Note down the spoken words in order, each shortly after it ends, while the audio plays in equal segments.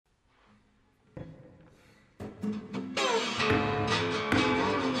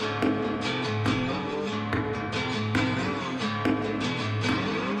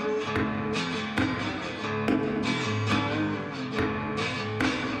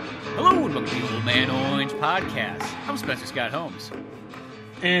welcome to the Old Man Orange podcast. I'm Spencer Scott Holmes.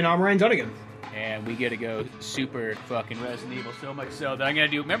 And I'm Ryan Dunnigan. And we get to go super fucking Resident Evil, so much so that I'm going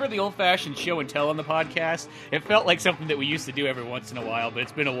to do... Remember the old-fashioned show and tell on the podcast? It felt like something that we used to do every once in a while, but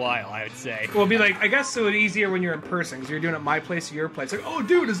it's been a while, I would say. Well, it'd be like, I guess it would be easier when you're in person, because you're doing it at my place or your place. Like, oh,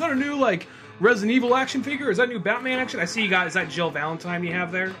 dude, is that a new, like, Resident Evil action figure? Is that new Batman action? I see you got... Is that Jill Valentine you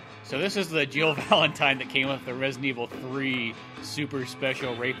have there? So this is the Jill Valentine that came with the Resident Evil 3 Super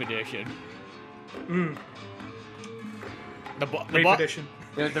Special Rape Edition. Rape Edition.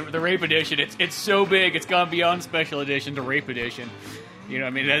 The Rape Edition, it's so big, it's gone beyond Special Edition to Rape Edition. You know what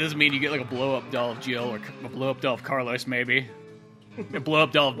I mean? That doesn't mean you get like a blow-up doll of Jill or a blow-up doll of Carlos, maybe. A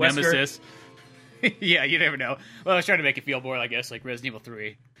blow-up doll of Nemesis. Yeah, you never know. Well, I was trying to make it feel more, I guess, like Resident Evil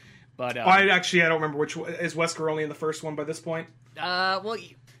 3. But I don't remember which one. Is Wesker only in the first one by this point? Well,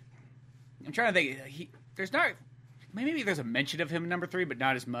 I'm trying to think. There's not... Maybe there's a mention of him in number 3, but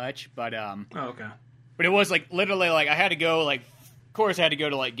not as much. But Oh, okay. But it was like literally like I had to go like, of course I had to go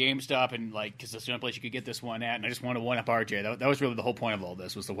to like GameStop and like because that's the only place you could get this one at, and I just wanted to one up RJ. That was really the whole point of all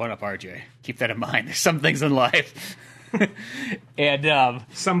this was to one up RJ. Keep that in mind. There's some things in life, and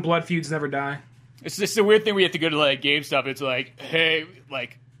some blood feuds never die. It's just a weird thing where you have to go to like GameStop. It's like, hey,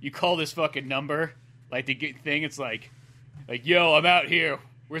 like you call this fucking number, like the thing. It's like yo, I'm out here.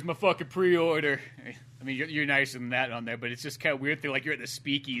 Where's my fucking pre-order? I mean, you're nicer than that on there, but it's just kind of weird thing. Like you're at the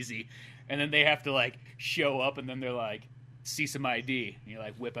speakeasy, and then they have to like show up, and then they're like, see some ID. And you're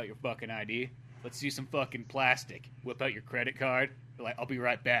like, whip out your fucking ID. Let's see some fucking plastic. Whip out your credit card. You're like, I'll be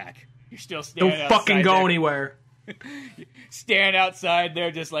right back. You're still standing outside. Don't fucking go there. Anywhere. Stand outside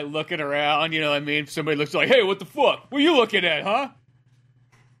there just like looking around, you know what I mean? Somebody looks like, hey, what the fuck? What are you looking at, huh?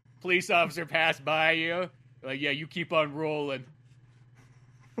 Police officer passed by you. You're like, yeah, you keep on rolling.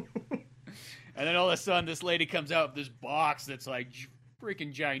 And then all of a sudden this lady comes out with this box that's like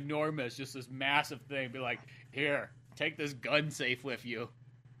freaking ginormous, just this massive thing. Be like, here, take this gun safe with you.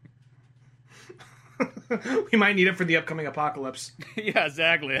 We might need it for the upcoming apocalypse. Yeah,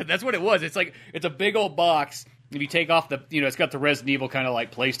 exactly. That's what it was. It's like, it's a big old box. If you take off the, you know, it's got the Resident Evil kind of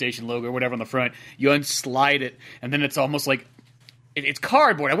like PlayStation logo or whatever on the front. You unslide it, and then it's almost like, it's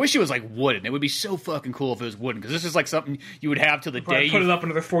cardboard. I wish it was like wooden. It would be so fucking cool if it was wooden, because this is like something you would have till the day you... Put it up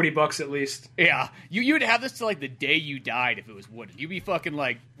another $40 at least. Yeah. You would have this till like the day you died if it was wooden. You'd be fucking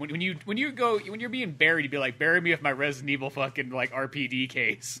like, when you're being buried, you'd be like, bury me with my Resident Evil fucking like RPD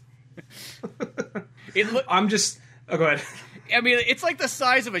case. I'm just... Oh, go ahead. I mean, it's like the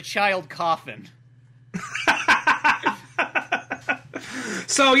size of a child coffin.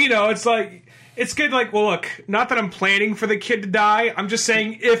 So, you know, it's like... It's good, like, well, look, not that I'm planning for the kid to die. I'm just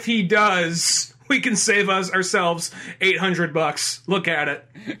saying if he does, we can save ourselves $800. Look at it.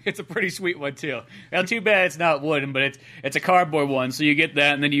 It's a pretty sweet one, too. Now, too bad it's not wooden, but it's a cardboard one, so you get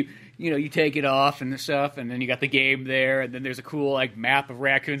that, and then you take it off and stuff, and then you got the game there, and then there's a cool, like, map of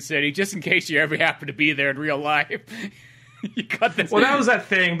Raccoon City, just in case you ever happen to be there in real life. You got this. Well, that was that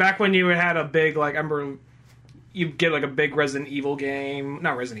thing, back when you had a big, like, I remember... You get like a big Resident Evil game,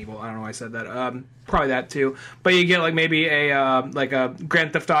 not Resident Evil. I don't know why I said that. Probably that too. But you get like maybe a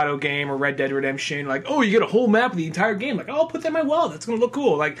Grand Theft Auto game or Red Dead Redemption. Like, oh, you get a whole map of the entire game. Like, oh, I'll put that in my wallet. That's gonna look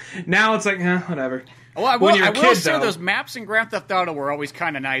cool. Like now it's like, whatever. Well, I will say those maps in Grand Theft Auto were always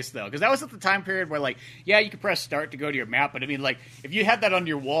kind of nice though, because that was at the time period where like, yeah, you could press start to go to your map, but I mean like if you had that on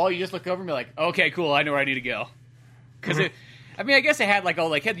your wall, you just look over and be like, okay, cool, I know where I need to go. Because I mean, I guess it had like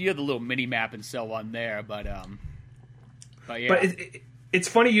you had the little mini map and so on there, but yeah. But it's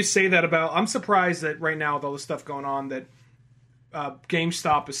funny you say that about. I'm surprised that right now with all this stuff going on that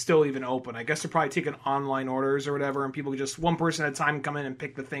GameStop is still even open. I guess they're probably taking online orders or whatever, and people just one person at a time come in and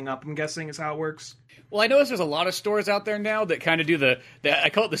pick the thing up. I'm guessing is how it works. Well, I notice there's a lot of stores out there now that kind of do the I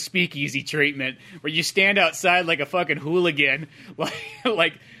call it the speakeasy treatment, where you stand outside like a fucking hooligan,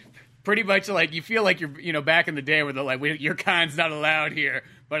 like. Pretty much like you feel like you're back in the day where they're like, your kind's not allowed here,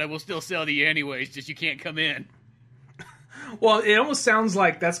 but I will still sell to you anyways, just you can't come in. Well, it almost sounds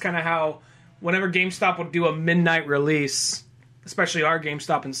like that's kind of how whenever GameStop would do a midnight release, especially our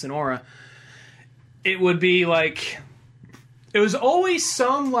GameStop in Sonora, it would be like, it was always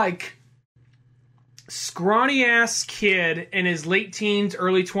some like scrawny ass kid in his late teens,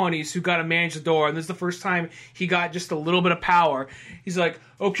 early 20s who got to manage the door, and this is the first time he got just a little bit of power. He's like,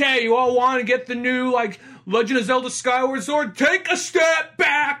 okay, you all want to get the new like Legend of Zelda Skyward Sword? Take a step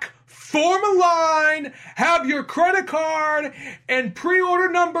back, form a line, have your credit card and pre-order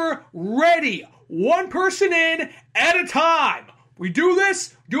number ready. One person in at a time. We do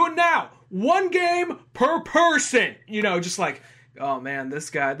this, do it now. One game per person. You know, just like Oh man, this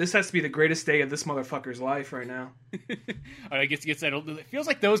has to be the greatest day of this motherfucker's life right now. I guess that it feels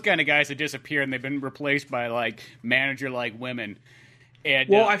like those kind of guys that disappear and they've been replaced by like manager like women.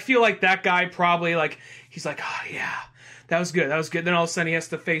 And I feel like that guy probably like he's like, oh yeah, that was good. Then all of a sudden he has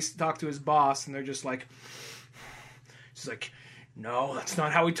to talk to his boss, and they're just like, she's like, no, that's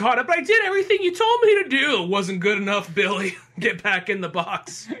not how we taught it. But I did everything you told me to do. It wasn't good enough, Billy. Get back in the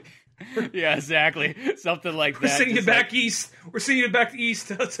box. Yeah, exactly. Something like that. We're sending you back like, east. We're sending you back east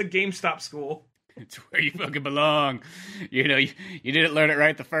to GameStop school. It's where you fucking belong. You know, you didn't learn it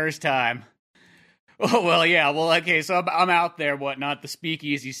right the first time. Oh, well, yeah. Well, okay, so I'm out there, whatnot, the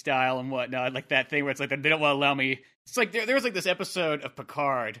speakeasy style and whatnot, like that thing where it's like they don't want to allow me. It's like there was like this episode of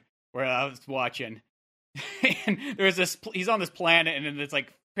Picard where I was watching, and there's this. He's on this planet, and then it's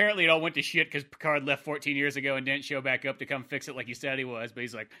like apparently it all went to shit because Picard left 14 years ago and didn't show back up to come fix it like he said he was. But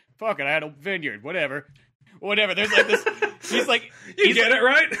he's like, "Fuck it, I had a vineyard, whatever." There's like this. He's like, you get it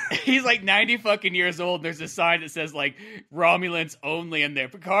right. He's like 90 fucking years old. And there's a sign that says like Romulans only in there.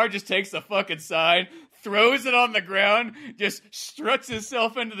 Picard just takes the fucking sign, throws it on the ground, just struts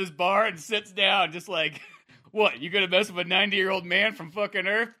himself into this bar and sits down, just like, what? You gonna mess with a 90-year-old man from fucking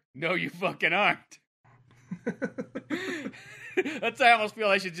Earth? No, you fucking aren't. That's how I almost feel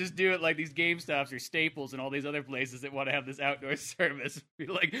I should just do it like these GameStops or Staples and all these other places that want to have this outdoor service. Be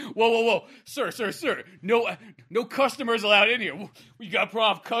like, whoa, sir, no customers allowed in here. You got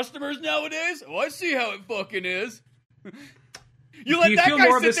problem with customers nowadays? Oh, I see how it fucking is. You let that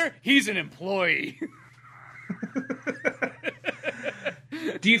guy sit there? He's an employee.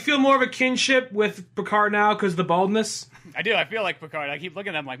 Do you feel more of a kinship with Picard now because of the baldness? I do. I feel like Picard. I keep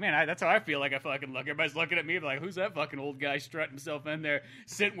looking at him like, man, that's how I feel like I fucking look. Everybody's looking at me like, who's that fucking old guy strutting himself in there,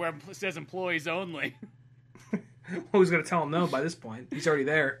 sitting where it says employees only? Well, who's going to tell him no by this point? He's already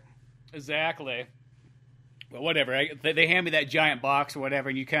there. Exactly. Well, whatever. They hand me that giant box or whatever,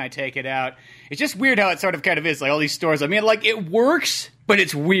 and you kind of take it out. It's just weird how it sort of kind of is. Like all these stores. I mean, like it works, but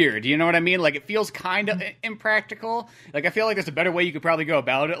it's weird. You know what I mean? Like it feels kind of impractical. Like I feel like there's a better way you could probably go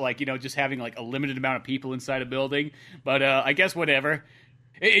about it. Like, you know, just having like a limited amount of people inside a building. But I guess whatever.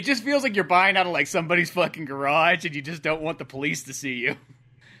 It just feels like you're buying out of like somebody's fucking garage, and you just don't want the police to see you.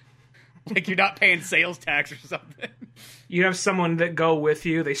 Like you're not paying sales tax or something. You have someone that go with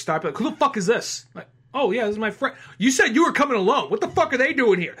you. They stop. Like, who the fuck is this? Like, oh, yeah, this is my friend. You said you were coming alone. What the fuck are they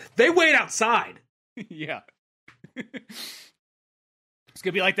doing here? They wait outside. Yeah. It's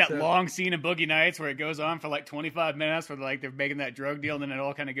going to be like that long scene in Boogie Nights where it goes on for like 25 minutes where like they're making that drug deal and then it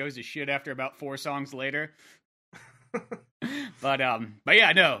all kind of goes to shit after about 4 songs later. But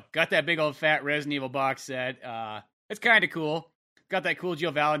yeah, no. Got that big old fat Resident Evil box set. It's kind of cool. Got that cool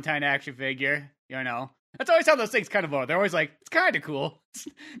Jill Valentine action figure, you know. That's always how those things kind of are. They're always like, it's kind of cool. It's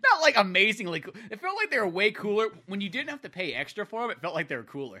not like amazingly cool. It felt like they were way cooler. When you didn't have to pay extra for them, it felt like they were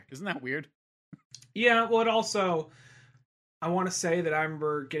cooler. Isn't that weird? Yeah, well, it also, I want to say that I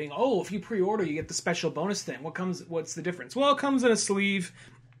remember getting, if you pre-order, you get the special bonus thing. What's the difference? Well, it comes in a sleeve.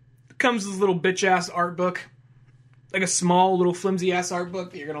 It comes with this little bitch-ass art book. Like a small, little flimsy-ass art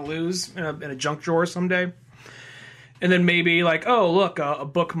book that you're going to lose in a junk drawer someday. And then maybe like, oh, look, a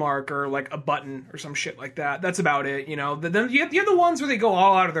bookmark or like a button or some shit like that. That's about it, you know. Then you have the ones where they go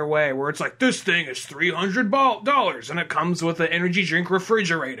all out of their way, where it's like, this thing is $300 and it comes with an energy drink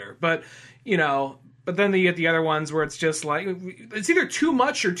refrigerator. But, you know, then you get the other ones where it's just like, it's either too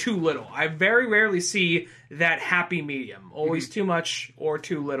much or too little. I very rarely see that happy medium. Always too much or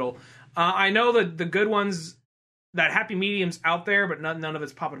too little. I know that the good ones, that happy medium's out there, but none of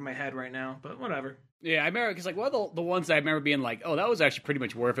it's popping in my head right now. But whatever. Yeah, I remember, because like one of the ones I remember being like, oh, that was actually pretty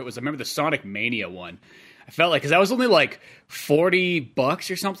much worth it was, I remember the Sonic Mania one. I felt like, because that was only like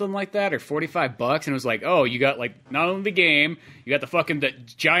 $40 or something like that, or $45, and it was like, oh, you got like not only the game, you got the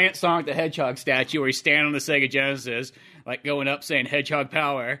giant Sonic the Hedgehog statue where he's standing on the Sega Genesis, like going up saying Hedgehog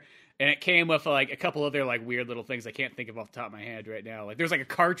Power. And it came with like a couple other like weird little things I can't think of off the top of my head right now. Like there's like a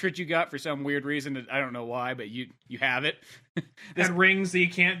cartridge you got for some weird reason that I don't know why, but you have it. And rings that you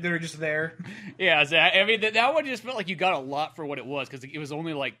can't, they're just there. Yeah, I mean that one just felt like you got a lot for what it was, because it was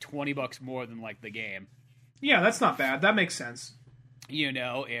only like $20 more than like the game. Yeah, that's not bad. That makes sense. You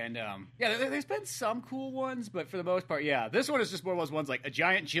know, and yeah, there's been some cool ones, but for the most part, yeah, this one is just one of those ones like a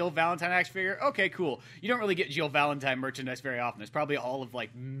giant Jill Valentine action figure. Okay, cool. You don't really get Jill Valentine merchandise very often. There's probably all of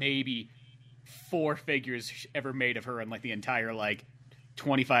like maybe 4 figures ever made of her in like the entire like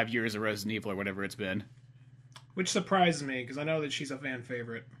 25 years of Resident Evil or whatever it's been. Which surprises me because I know that she's a fan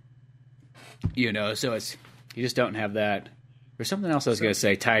favorite. You know, so you just don't have that. There's something else I was going to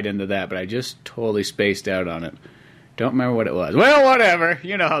say tied into that, but I just totally spaced out on it. Don't remember what it was. Well, whatever.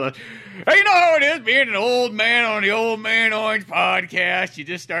 You know how it is being an old man on the Old Man Orange podcast. You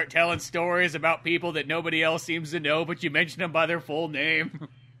just start telling stories about people that nobody else seems to know, but you mention them by their full name.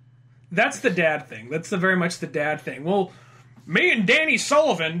 That's the dad thing. That's very much the dad thing. Well, me and Danny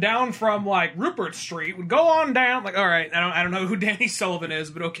Sullivan down from like Rupert Street would go on down. Like, all right, I don't know who Danny Sullivan is,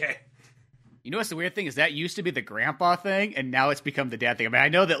 but okay. You know what's the weird thing is that used to be the grandpa thing, and now it's become the dad thing. I mean, I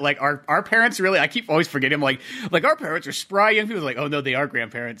know that like our parents really, I keep always forgetting like our parents are spry young people. Like, oh no, they are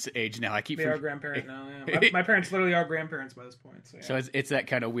grandparents' age now. They are grandparents now. Yeah. My parents literally are grandparents by this point. So, yeah. So it's that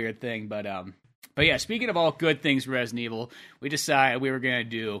kind of weird thing, but yeah. Speaking of all good things, Resident Evil, we decided we were gonna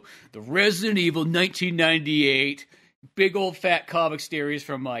do the Resident Evil 1998 big old fat comic series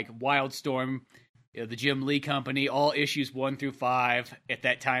from like Wildstorm. The Jim Lee company, all issues 1 through 5 at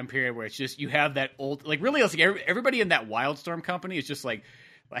that time period where it's just, you have that old, like really, it's like everybody in that Wildstorm company is just like,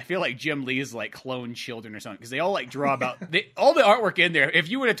 I feel like Jim Lee's like clone children or something, because they all like draw about, all the artwork in there, if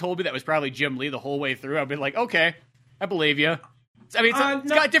you would have told me that was probably Jim Lee the whole way through, I'd be like, okay, I believe you. I mean,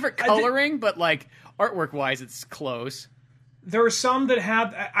 it's got different coloring, but like artwork-wise, it's close. There are some that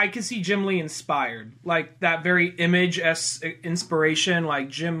have, I can see Jim Lee inspired, like that very Image-esque inspiration, like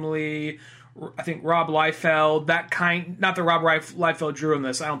Jim Lee, I think Rob Liefeld, that kind, not that Rob Liefeld drew in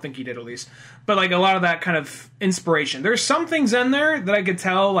this, I don't think he did at least, but like a lot of that kind of inspiration. There's some things in there that I could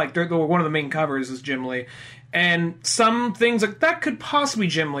tell, like one of the main covers is Jim Lee, and some things like that could possibly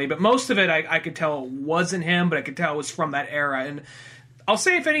Jim Lee, but most of it I could tell wasn't him, but I could tell it was from that era. And I'll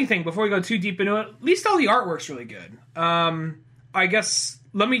say, if anything, before we go too deep into it, at least all the artwork's really good. I guess,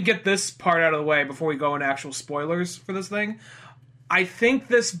 let me get this part out of the way before we go into actual spoilers for this thing. I think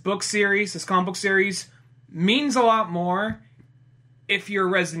this book series, this comic book series, means a lot more if you're a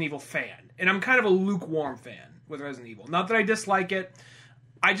Resident Evil fan. And I'm kind of a lukewarm fan with Resident Evil. Not that I dislike it,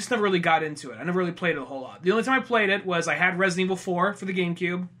 I just never really got into it. I never really played it a whole lot. The only time I played it was I had Resident Evil 4 for the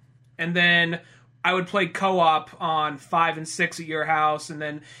GameCube, and then I would play co-op on 5 and 6 at your house, and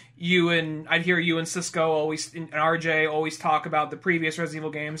then I'd hear you and Cisco always, and RJ always talk about the previous Resident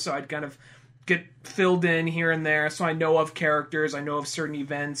Evil games, so I'd kind of get filled in here and there, so I know of characters, I know of certain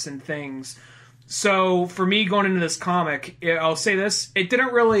events and things. So for me going into this comic, I'll say this, it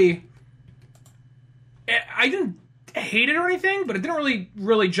didn't really, I didn't hate it or anything, but it didn't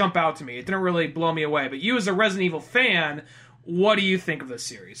really jump out to me. It didn't really blow me away. But you as a Resident Evil fan, what do you think of this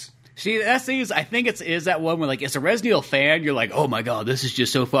series? See, that thing is, I think is that one where, like, as a Resident Evil fan, you're like, oh my god, this is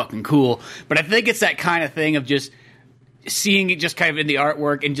just so fucking cool. But I think it's that kind of thing of just seeing it just kind of in the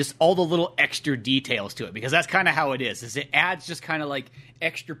artwork and just all the little extra details to it, because that's kind of how it is it adds just kind of like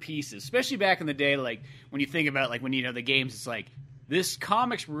extra pieces, especially back in the day, like when you think about like when you know the games, it's like this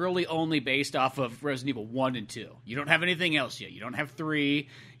comic's really only based off of Resident Evil 1 and 2. You don't have anything else yet. You don't have 3.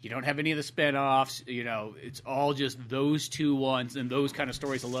 You don't have any of the spin-offs. You know, it's all just those two ones and those kind of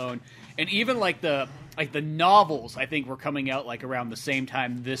stories alone. And even like the novels, I think, were coming out like around the same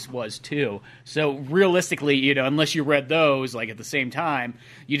time this was too. So realistically, you know, unless you read those like at the same time,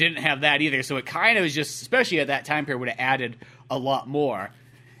 you didn't have that either. So it kind of was just, especially at that time period, would have added a lot more.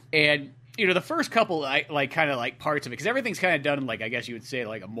 And you know, the first couple, kind of parts of it, because everything's kind of done in, like, I guess you would say,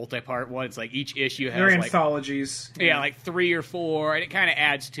 like, a multi-part one. It's like each issue has, they're anthologies. Yeah, like 3 or 4, and it kind of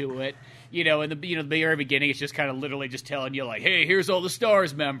adds to it. You know, in the very beginning, it's just kind of literally just telling you, like, hey, here's all the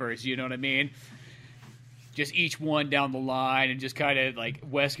STARS members, you know what I mean? Just each one down the line, and just kind of, like,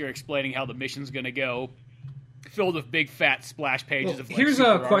 Wesker explaining how the mission's going to go, filled with big, fat splash pages of, like, here's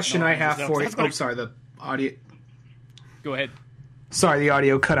a question I have for you. Oh, sorry, the audio. Go ahead. Sorry, the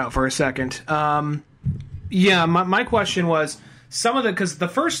audio cut out for a second. Yeah, my question was, because the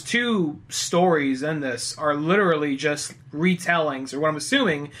first 2 stories in this are literally just retellings, or what I'm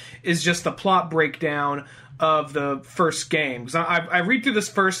assuming is just the plot breakdown of the first game. Because I read through this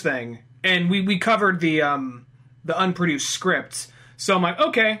first thing, and we covered the unproduced scripts. So I'm like,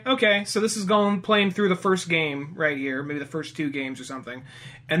 okay, so this is playing through the first game right here, maybe the first 2 games or something.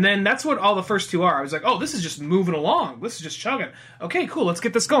 And then that's what all the first 2 are. I was like, oh, this is just moving along. This is just chugging. Okay, cool, let's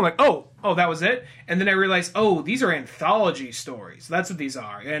get this going. Like, oh, that was it? And then I realized, oh, these are anthology stories. That's what these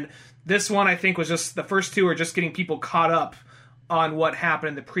are. And this one, I think, was just, the first 2 are just getting people caught up on what happened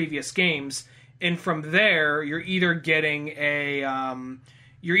in the previous games. And from there, you're either getting a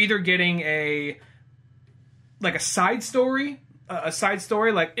like a side story,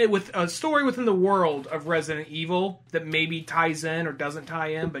 like with a story within the world of Resident Evil that maybe ties in or doesn't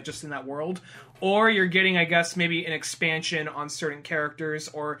tie in, but just in that world. Or you're getting, I guess, maybe an expansion on certain characters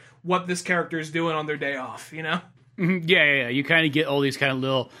or what this character is doing on their day off, you know? Yeah. You kind of get all these kind of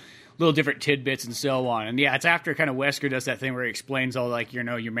little little different tidbits and so on. And yeah, it's after kind of Wesker does that thing where he explains all like, you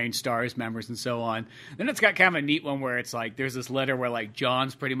know, your main stars members and so on. Then it's got kind of a neat one where it's like there's this letter where like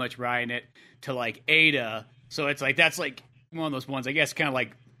John's pretty much writing it to like Ada. So it's like that's like one of those ones, I guess, kind of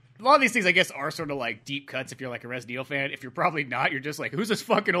like a lot of these things, I guess, are sort of like deep cuts if you're like a Resident Evil fan. If you're probably not, you're just like, who's this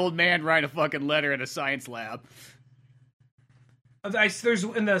fucking old man writing a fucking letter in a science lab? There's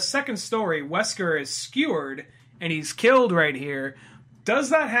in the second story, Wesker is skewered and he's killed right here.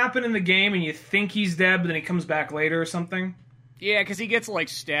 Does that happen in the game and you think he's dead, but then he comes back later or something? Yeah, because he gets like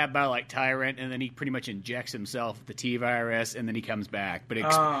stabbed by like Tyrant, and then he pretty much injects himself with the T-virus, and then he comes back. But it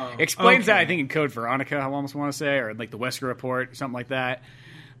explains that, I think, in Code Veronica, I almost want to say, or like the Wesker Report, something like that.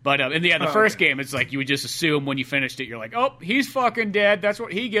 But in the first game, it's like you would just assume when you finished it, you're like, oh, he's fucking dead. That's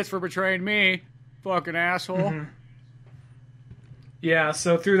what he gets for betraying me. Fucking asshole. Mm-hmm. Yeah,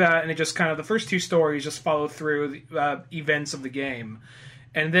 so through that, and it just kind of, the first two stories just follow through the events of the game.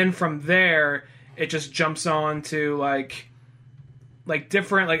 And then from there, it just jumps on to, like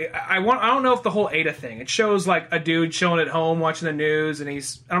different, like, I don't know if the whole Ada thing, it shows, like, a dude chilling at home watching the news, and I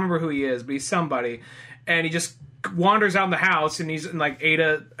don't remember who he is, but he's somebody. And he just wanders out in the house, and he's, and like,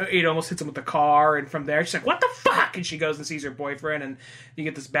 Ada almost hits him with the car, and from there, she's like, what the fuck? And she goes and sees her boyfriend, and you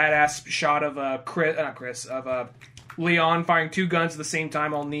get this badass shot of Leon firing two guns at the same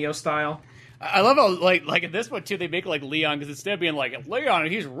time, all Neo style. I love how, like in this one, too, they make, like, Leon, because instead of being like, Leon,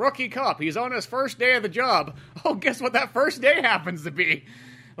 he's rookie cop, he's on his first day of the job. Oh, guess what that first day happens to be?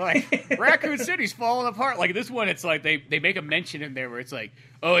 Like, Raccoon City's falling apart. Like, this one, it's like, they make a mention in there where it's like,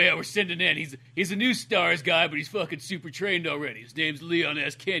 oh, yeah, we're sending in, he's a new STARS guy, but he's fucking super trained already. His name's Leon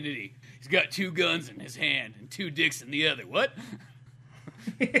S. Kennedy. He's got 2 guns in his hand and 2 dicks in the other. What?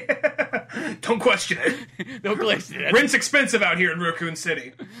 Don't question it. Don't question it. Rent's expensive out here in Raccoon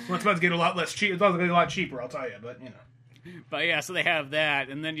City. Well, it's about to get a lot less cheap. It's about to get a lot cheaper, I'll tell you. But you know. But yeah, so they have that,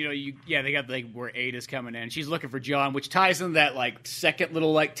 and then they got like where Ada's coming in. She's looking for John, which ties into that like second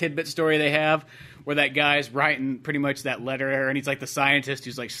little like tidbit story they have, where that guy's writing pretty much that letter to her, and he's like the scientist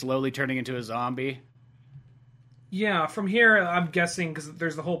who's like slowly turning into a zombie. Yeah, from here I'm guessing because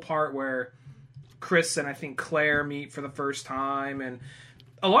there's the whole part where Chris and I think Claire meet for the first time, and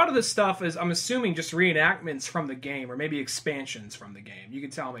a lot of this stuff is, I'm assuming, just reenactments from the game, or maybe expansions from the game. You can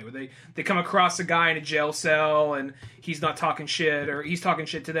tell me. Where they come across a guy in a jail cell, and he's not talking shit, or he's talking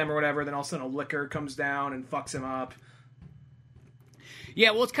shit to them or whatever, then all of a sudden a licker comes down and fucks him up. Yeah,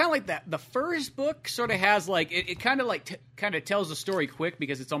 well, it's kind of like that. The first book sort of has, like, it kind of, like, kind of tells the story quick,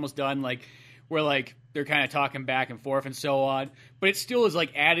 because it's almost done, like, where, like, they're kind of talking back and forth and so on. But it still is,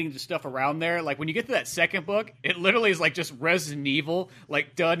 like, adding the stuff around there. Like, when you get to that second book, it literally is, like, just Resident Evil,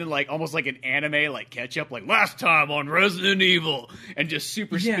 like, done in, like, almost like an anime, like, catch-up, like, last time on Resident Evil, and just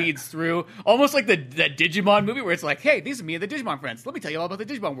super speeds through. Almost like that Digimon movie where it's like, hey, these are me and the Digimon friends. Let me tell you all about the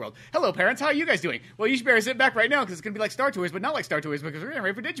Digimon world. Hello, parents. How are you guys doing? Well, you should better sit back right now, because it's going to be like Star Tours, but not like Star Tours, because we're getting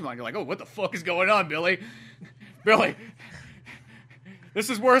ready for Digimon. You're like, oh, what the fuck is going on, Billy? Billy, this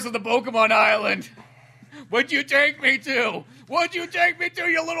is worse than the Pokemon Island. What'd you take me to? What'd you take me to,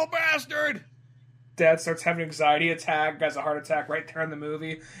 you little bastard? Dad starts having an anxiety attack, has a heart attack right there in the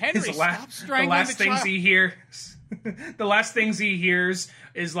movie. Henry, stop strangling the last the things child. he hears. The last things he hears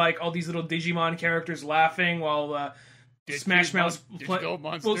is like all these little Digimon characters laughing while Smash Mouth Digital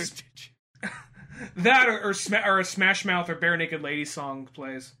monsters. That or a Smash Mouth or Bare Naked Lady song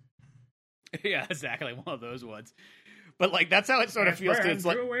plays. Yeah, exactly, one of those ones. But like that's how it sort of feels. It's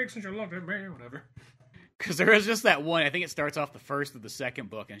like since you looked at me, whatever. Because there is just that one, I think it starts off the first of the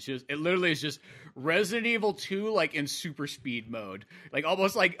second book, and it literally is just Resident Evil 2, like, in super speed mode. Like,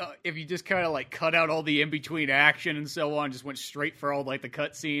 almost like if you just kind of, like, cut out all the in-between action and so on, just went straight for all, like, the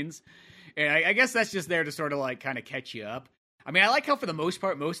cutscenes. And I guess that's just there to sort of, like, kind of catch you up. I mean, I like how, for the most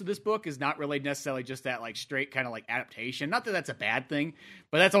part, most of this book is not really necessarily just that, like, straight kind of, like, adaptation. Not that that's a bad thing,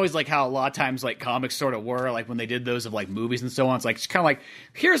 but that's always, like, how a lot of times, like, comics sort of were, like, when they did those of, like, movies and so on. It's, like, it's kind of like,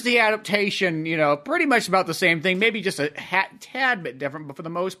 here's the adaptation, you know, pretty much about the same thing, maybe just a tad bit different, but for the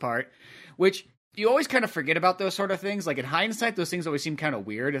most part, which you always kind of forget about those sort of things. Like, in hindsight, those things always seem kind of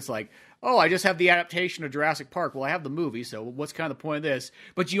weird. It's like, oh, I just have the adaptation of Jurassic Park. Well, I have the movie, so what's kind of the point of this?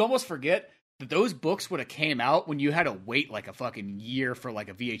 But you almost forget that those books would have came out when you had to wait like a fucking year for like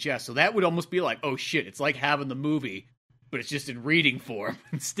a VHS. So that would almost be like, oh shit, it's like having the movie, but it's just in reading form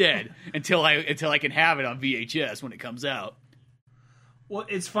instead until I can have it on VHS when it comes out. Well,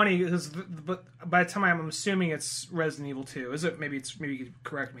 it's funny because but by the time I'm assuming it's Resident Evil 2. Is it? Maybe you could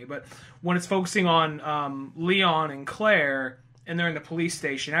correct me, but when it's focusing on Leon and Claire and they're in the police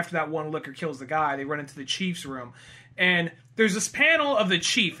station, after that one licker kills the guy, they run into the chief's room. And there's this panel of the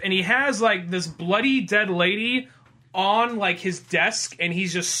chief, and he has, like, this bloody dead lady on like his desk, and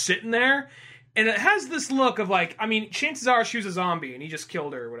he's just sitting there, and it has this look of like, I mean, chances are she was a zombie and he just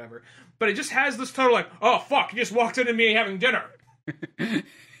killed her or whatever, but it just has this total like, oh fuck, he just walked into me having dinner.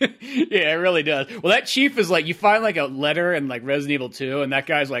 Yeah, it really does. Well, that chief is like, you find like a letter in like Resident Evil 2, and that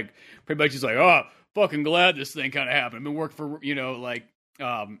guy's like, pretty much just like, oh, fucking glad this thing kind of happened. I've been working for, like,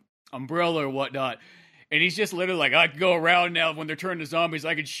 Umbrella or whatnot. And he's just literally like, I can go around now when they're turning to zombies,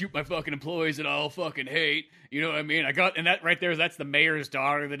 I can shoot my fucking employees that I'll fucking hate. You know what I mean? And that right there, that's the mayor's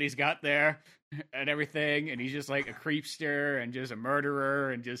daughter that he's got there and everything. And he's just like a creepster and just a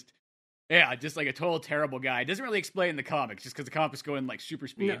murderer and just, yeah, just like a total terrible guy. It doesn't really explain the comics just because the comics go in like super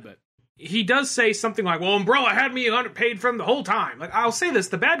speed, No. but He does say something like, well, Umbrella had me paid from the whole time. Like, I'll say this,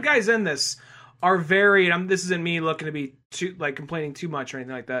 the bad guys in this are very, and this isn't me looking to be too, like, complaining too much or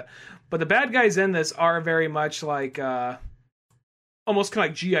anything like that, but the bad guys in this are very much like, almost kind of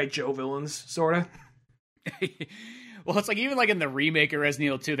like G.I. Joe villains, sort of. well, it's like even like in the remake of Resident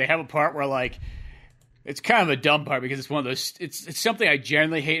Evil 2, they have a part where like, it's kind of a dumb part because it's one of those. It's something I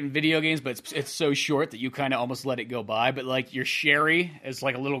generally hate in video games, but it's so short that you kind of almost let it go by. But like you're Sherry as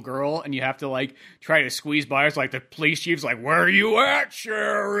like a little girl, and you have to like try to squeeze by. It's like the police chief's like, "Where are you at,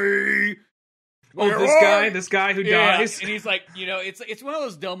 Sherry?" This guy who dies, and he's like, it's one of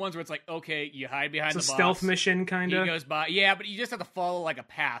those dumb ones where it's like, okay, you hide behind it's the a box. stealth mission, kind of. He goes by, yeah, but you just have to follow like a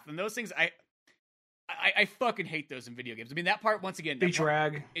path, and those things I fucking hate those in video games. I mean, that part, once again, They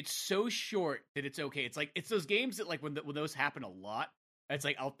drag. It's so short that it's okay. It's like, it's those games that, like, when those happen a lot, it's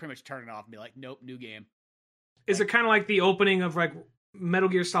like, I'll pretty much turn it off and be like, nope, new game. Is it kind of like the opening of, like, Metal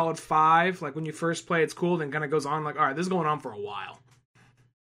Gear Solid 5? Like, when you first play, it's cool, then kind of goes on, like, all right, this is going on for a while.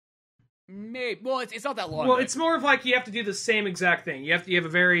 Maybe. Well, it's not that long. Well, it's more of like you have to do the same exact thing. You have a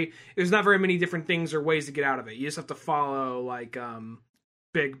very, there's not very many different things or ways to get out of it. You just have to follow, like,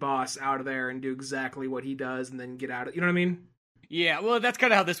 Big Boss out of there and do exactly what he does and then get out of it. You know what I mean? Yeah, well, that's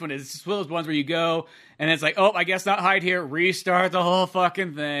kind of how this one is. It's one of those ones where you go, and it's like, oh, I guess not hide here, restart the whole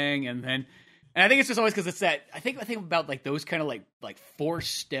fucking thing, and I think it's just always because it's that, I think about, like, those kind of, like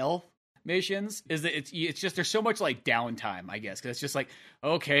forced stealth missions, is that it's just, there's so much, like, downtime, I guess, because it's just like,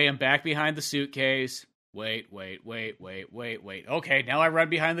 okay, I'm back behind the suitcase, wait, okay, now I run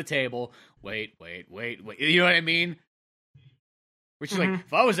behind the table, wait, you know what I mean? Which is like,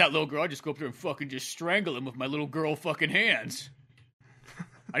 if I was that little girl, I'd just go up there and fucking just strangle him with my little girl fucking hands.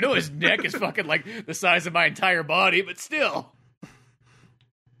 I know his neck is fucking like the size of my entire body, but still.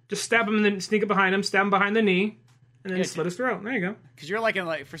 Just stab him and then sneak up behind him, stab him behind the knee, and then slit his throat. There you go. Because you're like in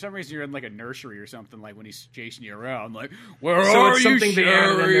like, for some reason you're in like a nursery or something, like when he's chasing you around, like, where so are it's you, something they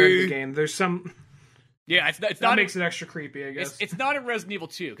added in there in the game. There's some. Yeah, it's that not. Makes it extra creepy, I guess. It's not in Resident Evil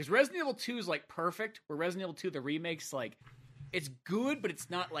 2, because Resident Evil 2 is like perfect, where Resident Evil 2, the remake's like, it's good, but it's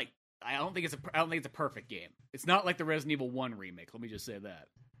not like, I don't think it's a perfect game. It's not like the Resident Evil 1 remake. Let me just say that.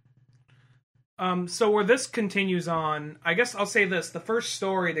 So where this continues on, I guess I'll say this: the first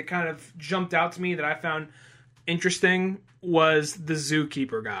story that kind of jumped out to me that I found interesting was the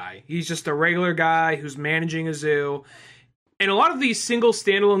zookeeper guy. He's just a regular guy who's managing a zoo, and a lot of these single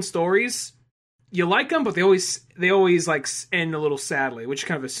standalone stories, you like them, but they always like end a little sadly, which you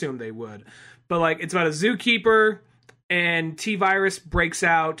kind of assumed they would. But like, it's about a zookeeper. And T-Virus breaks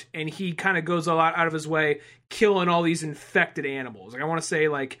out, and he kind of goes a lot out of his way, killing all these infected animals. Like, I want to say,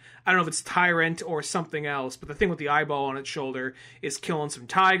 like, I don't know if it's Tyrant or something else, but the thing with the eyeball on its shoulder is killing some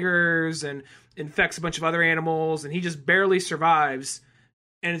tigers and infects a bunch of other animals, and he just barely survives.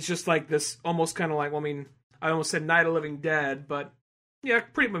 And it's just like this, almost kind of like, well, I mean, I almost said Night of the Living Dead, but yeah,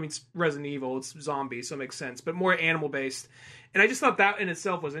 pretty much, I mean, it's Resident Evil, it's zombies, so it makes sense, but more animal-based. And I just thought that in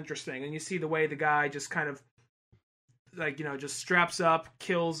itself was interesting, and you see the way the guy just kind of, like, you know, just straps up,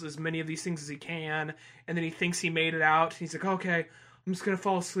 kills as many of these things as he can, and then he thinks he made it out. He's like, okay, I'm just gonna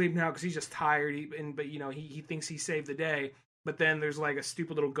fall asleep now because he's just tired. But you know, he thinks he saved the day. But then there's like a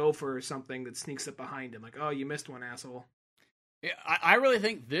stupid little gopher or something that sneaks up behind him, like, oh, you missed one, asshole. Yeah, I really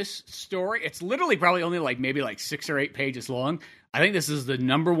think this story, it's literally probably only like maybe like 6 or 8 pages long. I think this is the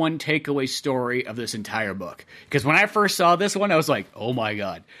number one takeaway story of this entire book. Because when I first saw this one, I was like, oh my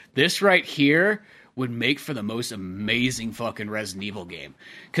god, this right here would make for the most amazing fucking Resident Evil game.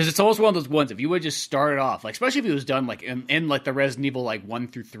 Because it's almost one of those ones, if you would just start it off, like, especially if it was done like in like the Resident Evil like 1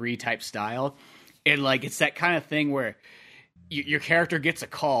 through 3 type style, and like it's that kind of thing where your character gets a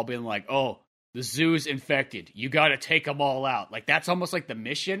call being like, oh, the zoo's infected, you gotta take them all out. Like, that's almost like the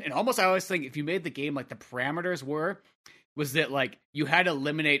mission. And almost I always think if you made the game, like the parameters was that like you had to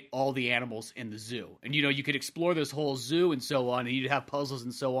eliminate all the animals in the zoo. And you know, you could explore this whole zoo and so on, and you'd have puzzles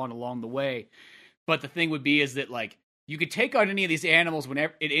and so on along the way. But the thing would be is that, like, you could take on any of these animals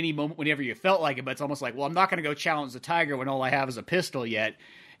whenever, at any moment, whenever you felt like it. But it's almost like, well, I'm not going to go challenge the tiger when all I have is a pistol yet,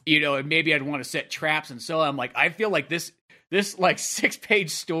 and maybe I'd want to set traps. And so I'm like, I feel like this like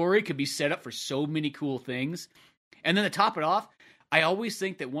 6-page story could be set up for so many cool things. And then to top it off, I always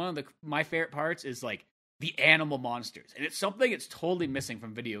think that one of my favorite parts is like the animal monsters. And it's something that's totally missing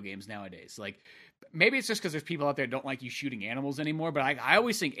from video games nowadays. Like, maybe it's just because there's people out there that don't like you shooting animals anymore, but I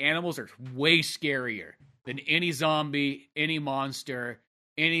always think animals are way scarier than any zombie, any monster,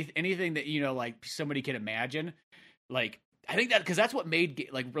 anything that, like somebody can imagine. Like, I think that, because that's what made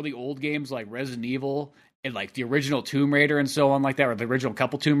like really old games like Resident Evil and like the original Tomb Raider and so on like that, or the original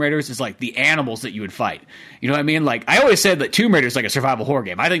couple Tomb Raiders, is like the animals that you would fight. You know what I mean? Like, I always said that Tomb Raider is like a survival horror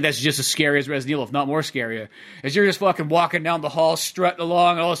game. I think that's just as scary as Resident Evil, if not more scarier. As you're just fucking walking down the hall, strutting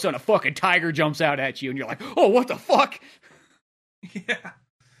along, and all of a sudden a fucking tiger jumps out at you, and you're like, oh, what the fuck?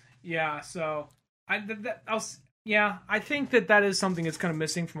 Yeah. So I think that is something that's kind of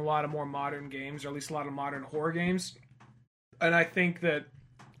missing from a lot of more modern games, or at least a lot of modern horror games. And I think that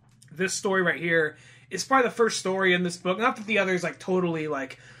this story right here is probably the first story in this book. Not that the others like totally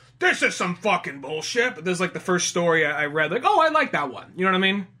like, this is some fucking bullshit, but this is like the first story I read. Like, oh, I like that one. You know what I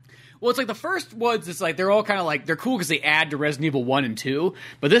mean? Well, it's like the first ones, it's like they're all kind of like, they're cool because they add to Resident Evil 1 and 2.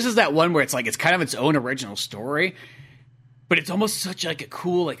 But this is that one where it's like, it's kind of its own original story. But it's almost such like a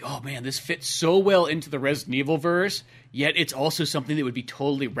cool, like, oh man, this fits so well into the Resident Evil verse, yet it's also something that would be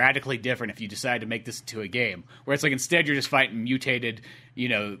totally radically different if you decide to make this into a game. Where it's like, instead you're just fighting mutated,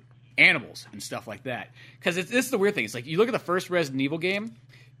 animals and stuff like that. Because this is the weird thing. It's like, you look at the first Resident Evil game,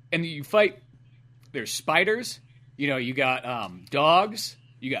 and you fight, there's spiders, you got dogs,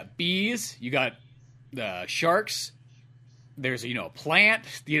 you got bees, you got sharks, there's a plant,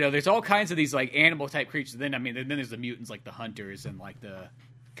 there's all kinds of these like animal type creatures. Then there's the mutants like the hunters and like the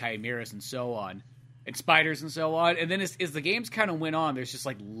chimeras and so on, and spiders and so on. And then as the games kind of went on, there's just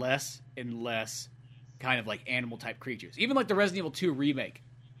like less and less kind of like animal type creatures. Even like the Resident Evil 2 remake,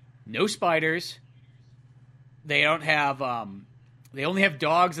 no spiders. They don't have they only have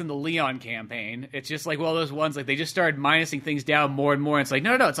dogs in the Leon campaign. It's just like, well, those ones, like, they just started minusing things down more and more. And it's like,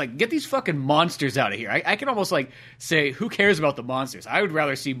 no. It's like, get these fucking monsters out of here. I can almost, like, say, who cares about the monsters? I would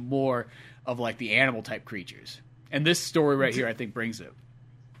rather see more of, like, the animal-type creatures. And this story right here, I think, brings it.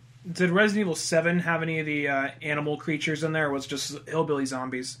 Did Resident Evil 7 have any of the animal creatures in there, or was it just hillbilly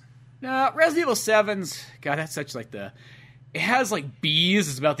zombies? No, Resident Evil 7's... God, that's such, like, the... It has, like, bees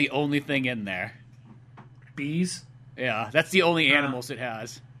is about the only thing in there. Bees? Yeah, that's the only animals it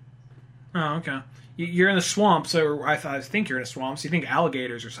has. Oh, okay. You're in the swamps, or I think you're in the swamps. You think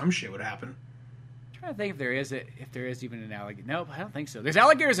alligators or some shit would happen? I'm trying to think if there is even an alligator. Nope, I don't think so. There's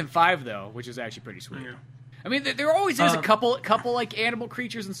alligators in 5 though, which is actually pretty sweet. Yeah. I mean, there always is a couple like animal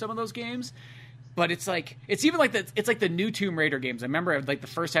creatures in some of those games, but it's like it's even like the new Tomb Raider games. I remember like the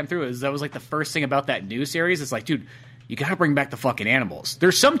first time through that was like the first thing about that new series. It's like, dude, you got to bring back the fucking animals.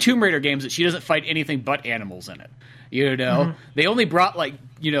 There's some Tomb Raider games that she doesn't fight anything but animals in it. They only brought like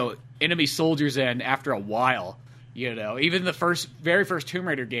enemy soldiers in after a while. Even the very first Tomb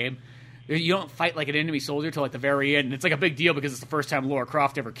Raider game, you don't fight like an enemy soldier till like the very end. And it's like a big deal because it's the first time Lara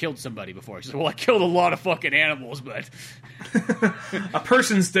Croft ever killed somebody before. She's like, well, I killed a lot of fucking animals, but a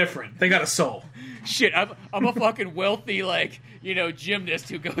person's different. They got a soul. Shit, I'm a fucking wealthy gymnast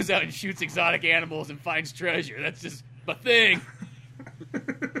who goes out and shoots exotic animals and finds treasure. That's just my thing.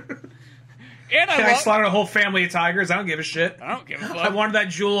 And I slaughtered a whole family of tigers. I don't give a shit. I don't give a fuck. I wanted that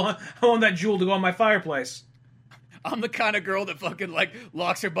jewel. I wanted that jewel to go on my fireplace. I'm the kind of girl that fucking like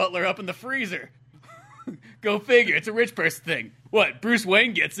locks her butler up in the freezer. Go figure. It's a rich person thing. What? Bruce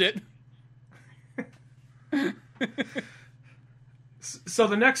Wayne gets it. So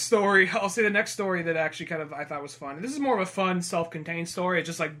the next story, I'll say the next story that actually kind of I thought was fun. This is more of a fun, self-contained story. It's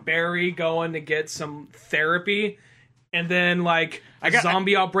just like Barry going to get some therapy, and then like a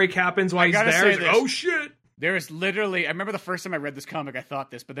zombie outbreak happens while he's there. He's like, oh shit! There is literally, I remember the first time I read this comic, I thought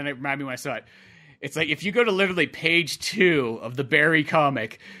this, but then it reminded me when I saw it. It's like if you go to literally page 2 of the Barry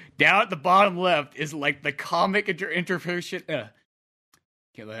comic, down at the bottom left is like the comic interpretation.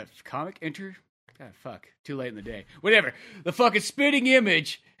 Can't let comic inter. God, fuck. Too late in the day. Whatever. The fucking spitting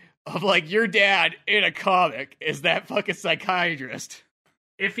image of like your dad in a comic is that fucking psychiatrist.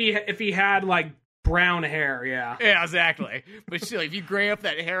 If he had like brown hair, yeah. Yeah, exactly. But still, if you gray up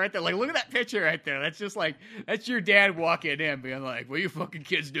that hair right there, like look at that picture right there. That's just like that's your dad walking in, being like, "What are you fucking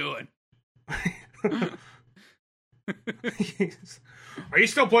kids doing?" Are you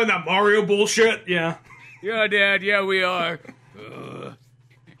still playing that Mario bullshit? Yeah. Yeah, Dad. Yeah, we are.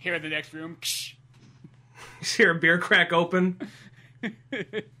 Here in the next room. You hear a beer crack open.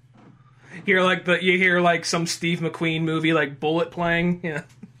 You hear like some Steve McQueen movie like Bullet playing. Yeah.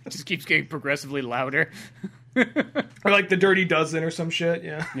 It just keeps getting progressively louder. Or like the Dirty Dozen or some shit.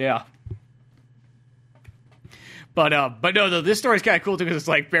 Yeah. Yeah. But no, though, this story's kind of cool too because it's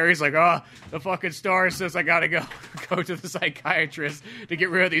like Barry's like, oh, the fucking star says I gotta go to the psychiatrist to get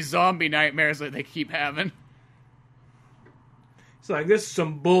rid of these zombie nightmares that they keep having. It's like, this is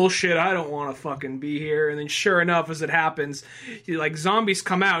some bullshit. I don't want to fucking be here. And then sure enough, as it happens, like zombies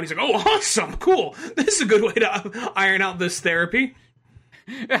come out. And he's like, oh, awesome, cool. This is a good way to iron out this therapy.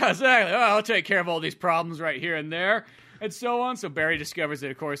 Yeah, exactly. Oh, I'll take care of all these problems right here and there, and so on. So Barry discovers that,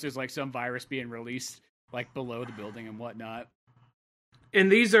 of course, there's like some virus being released like below the building and whatnot.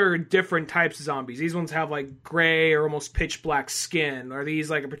 And these are different types of zombies. These ones have like gray or almost pitch black skin. Are these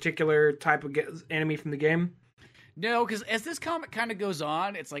like a particular type of enemy from the game? No, because as this comic kind of goes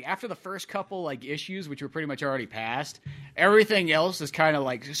on, it's like after the first couple like issues, which were pretty much already passed, everything else is kind of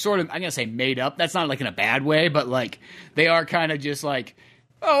like sort of, I'm gonna say made up. That's not like in a bad way, but like they are kind of just like,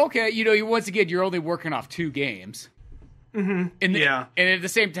 oh, okay, you once again you're only working off 2 games. Mm-hmm. And at the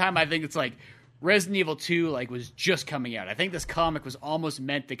same time, I think it's like Resident Evil 2 like was just coming out. I think this comic was almost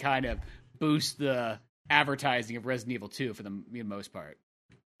meant to kind of boost the advertising of Resident Evil 2 for the most part.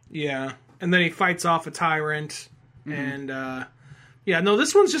 Yeah, and then he fights off a tyrant. Mm-hmm. And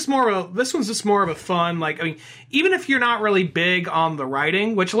this one's just more of a fun, like, I mean, even if you're not really big on the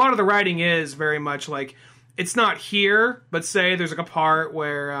writing, which a lot of the writing is very much like, it's not here, but say there's like a part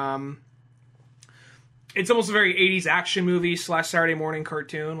where it's almost a very 80s action movie / Saturday morning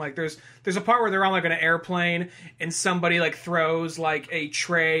cartoon. Like there's a part where they're on like an airplane and somebody like throws like a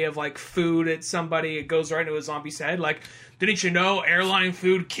tray of like food at somebody. It goes right into a zombie's head. Like, didn't you know airline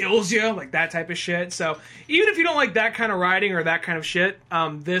food kills you? Like that type of shit. So even if you don't like that kind of writing or that kind of shit,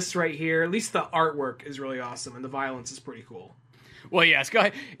 this right here, at least the artwork is really awesome and the violence is pretty cool. Well, yeah,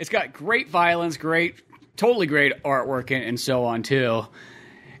 it's got great violence, totally great artwork and so on too.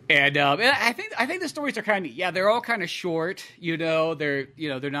 And I think the stories are kind of, they're all kind of short. They're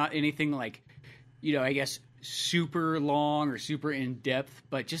not anything like, I guess super long or super in depth,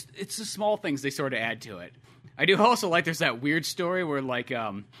 but just it's the small things they sort of add to it. I do also like there's that weird story where like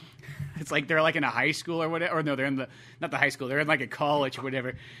it's like they're like in a high school or whatever, or no, they're in not the high school, they're in like a college or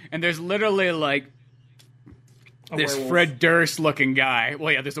whatever, and there's literally like this werewolf. Fred Durst looking guy.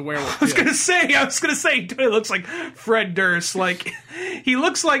 Well, yeah, there's a werewolf. I was gonna say, it looks like Fred Durst. Like, he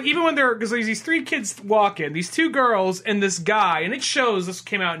looks like, even when because there's these 3 kids walking, these 2 girls and this guy, and it shows this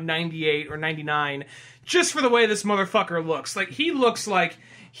came out in 98 or 99, just for the way this motherfucker looks. Like, he looks like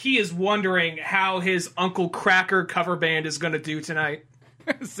he is wondering how his Uncle Kracker cover band is gonna do tonight.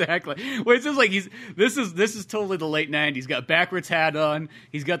 Exactly. Well, it seems like this is totally the late 90s. He's got backwards hat on,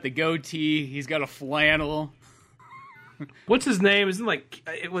 he's got the goatee, he's got a flannel. What's his name? Isn't like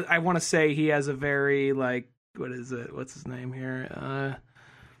I want to say he has a very like, what is it? What's his name here? I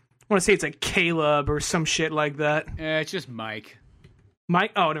want to say it's like Caleb or some shit like that. It's just Mike.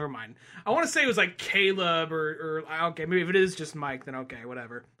 Mike? Oh, never mind. I want to say it was like Caleb or okay, maybe if it is just Mike, then okay,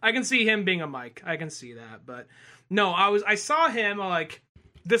 whatever. I can see him being a Mike. I can see that, but no, I saw him like,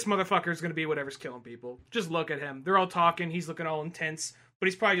 this motherfucker is going to be whatever's killing people. Just look at him. They're all talking. He's looking all intense. But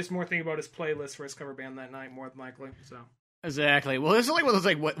he's probably just more thinking about his playlist for his cover band that night, more than likely. So exactly. Well, this is like one of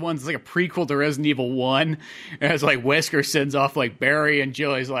those like one's like a prequel to Resident Evil 1. As like Wesker sends off like Barry and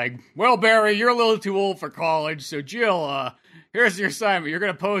Jill. He's like, "Well, Barry, you're a little too old for college, so Jill, here's your assignment. You're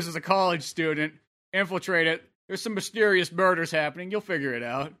gonna pose as a college student, infiltrate it. There's some mysterious murders happening. You'll figure it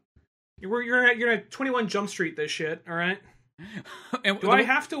out. You're gonna 21 Jump Street this shit, all right? Do I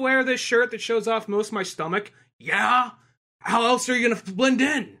have to wear this shirt that shows off most of my stomach? Yeah. How else are you going to blend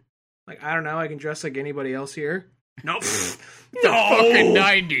in? Like, I don't know. I can dress like anybody else here. Nope. The fucking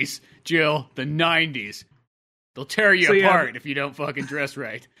 90s, Jill. The 90s. They'll tear you apart if you don't fucking dress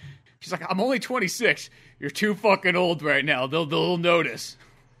right. She's like, I'm only 26. You're too fucking old right now. They'll notice.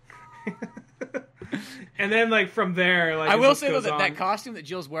 And then, like, from there, like, I will say, though, that costume that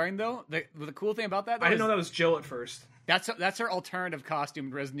Jill's wearing, though, the cool thing about that, though, I didn't know that was Jill at first. That's her alternative costume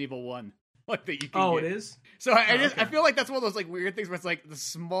in Resident Evil 1. Like that you can get. It is? So I feel like that's one of those like weird things where it's like the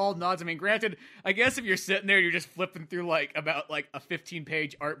small nods. I mean, granted, I guess if you're sitting there, you're just flipping through like about like a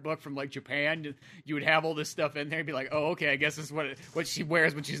 15-page art book from like Japan, you would have all this stuff in there and be like, oh, okay, I guess this is what she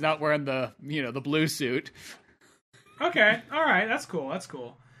wears when she's not wearing the the blue suit. Okay, all right, that's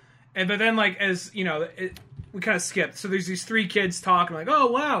cool. But then like as we kind of skipped. So there's these 3 kids talking like,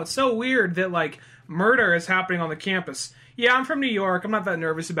 oh wow, it's so weird that like murder is happening on the campus. Yeah, I'm from New York. I'm not that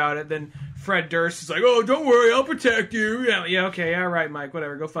nervous about it. Then Fred Durst is like, oh, don't worry, I'll protect you. Yeah, okay, all right, Mike,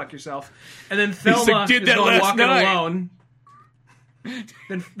 whatever, go fuck yourself. And then Thelma is going walking alone.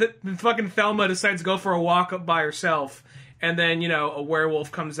 Then fucking Thelma decides to go for a walk up by herself, and then, a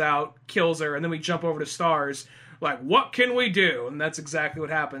werewolf comes out, kills her, and then we jump over to Stars, like, what can we do? And that's exactly what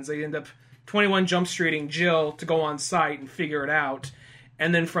happens. They end up 21 Jump Streeting Jill to go on site and figure it out.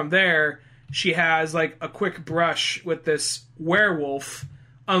 And then from there, she has, like, a quick brush with this werewolf,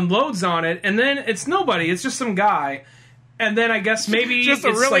 unloads on it, and then it's nobody. It's just some guy. And then I guess maybe just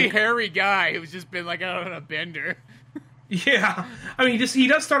a really like, hairy guy who's just been, like, out on a bender. Yeah. I mean, he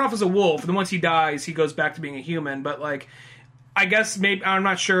does start off as a wolf, and then once he dies, he goes back to being a human. But, like, I guess maybe, I'm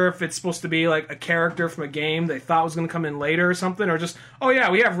not sure if it's supposed to be, like, a character from a game they thought was going to come in later or something, or just, oh yeah,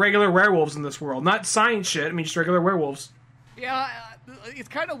 we have regular werewolves in this world. Not science shit, I mean, just regular werewolves. Yeah, it's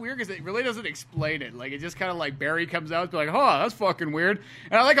kind of weird because it really doesn't explain it. Like, it just kind of like Barry comes out and be like, oh, that's fucking weird.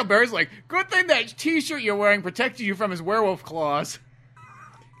 And I like how Barry's like, good thing that t-shirt you're wearing protected you from his werewolf claws.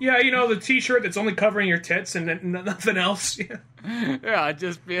 Yeah, the t-shirt that's only covering your tits and nothing else. Yeah,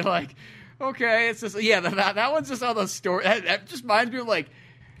 just be like, okay, it's just, yeah, that one's just all the story. That just reminds me of, like,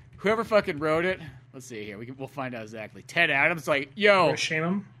 whoever fucking wrote it. Let's see here, we'll find out exactly. Ted Adams, like, yo. Shame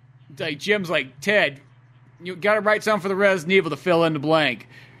him. Like, Jim's like, Ted, you gotta write something for the Resident Evil to fill in the blank.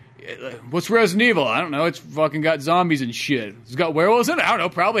 What's Resident Evil? I don't know, it's fucking got zombies and shit. It's got werewolves in it? I don't know,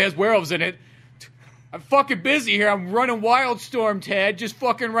 probably has werewolves in it. I'm fucking busy here. I'm running Wildstorm, Ted. Just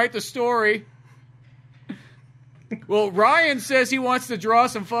fucking write the story. Well, Ryan says he wants to draw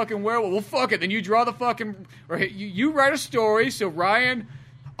some fucking werewolf. Well, fuck it. Then you draw the fucking... Or you write a story so Ryan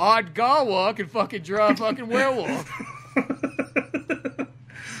Oddgawa can fucking draw a fucking werewolf. I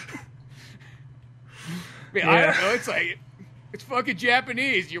mean, I don't know. It's like... It's fucking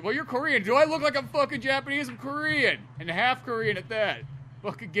Japanese. You're Korean. Do I look like I'm fucking Japanese? I'm Korean. And half Korean at that.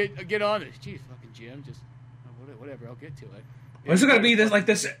 Fucking get on this. Jeez, fucking Jim, just whatever. I'll get to it. Is it gonna be this like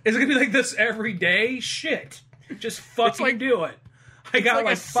this? Is it gonna be like this every day? Shit, just fucking do it. I got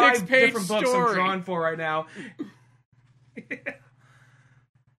like 5 different books I'm drawing for right now.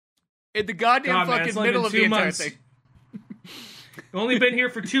 In the goddamn fucking middle of the entire thing. You've only been here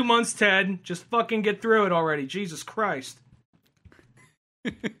for 2 months, Ted. Just fucking get through it already. Jesus Christ.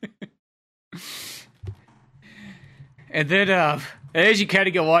 And then, as you kind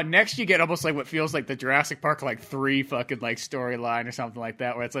of go on, next you get almost like what feels like the Jurassic Park, like 3 fucking, like, storyline or something like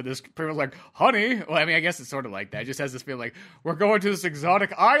that, where it's like this, people's like, honey, well, I mean, I guess it's sort of like that. It just has this feel like, we're going to this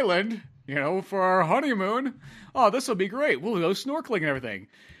exotic island, for our honeymoon. Oh, this will be great. We'll go snorkeling and everything.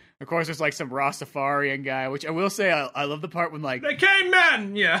 Of course, there's, like, some Rastafarian guy, which I will say, I love the part when, like... The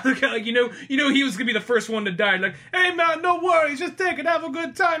caveman! Yeah, like, he was gonna be the first one to die. Like, hey, man, no worries, just take it, have a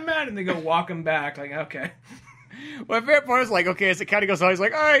good time, man. And they go walking back, like, okay. My favorite part is like, okay, as it kind of goes on, he's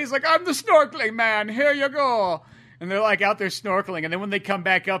like, I'm the snorkeling man, here you go. And they're like out there snorkeling, and then when they come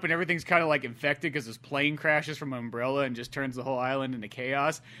back up and everything's kind of like infected because this plane crashes from an umbrella and just turns the whole island into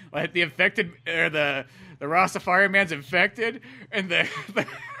chaos. Like the infected, or the Rastafari man's infected, and the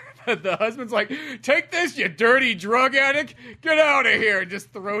husband's like, take this, you dirty drug addict, get out of here, and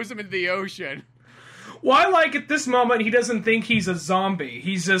just throws him into the ocean. Well, I like at this moment, he doesn't think he's a zombie.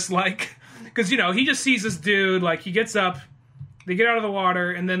 He's just like... Because, he just sees this dude, like, he gets up, they get out of the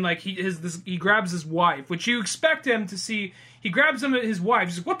water, and then, like, he grabs his wife, which you expect him to see. He grabs his wife,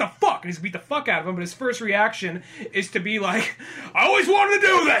 he's like, what the fuck? And he's beat the fuck out of him, but his first reaction is to be like, I always wanted to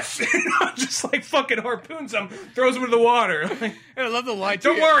do this! Just, like, fucking harpoons him, throws him into the water. Like, and I love the line,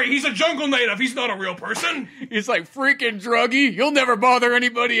 don't worry, he's a jungle native, he's not a real person! He's like, freaking druggie, you'll never bother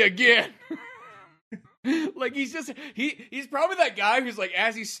anybody again! Like, he's probably that guy who's like,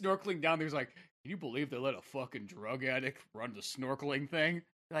 as he's snorkeling down there, he's like, can you believe they let a fucking drug addict run the snorkeling thing?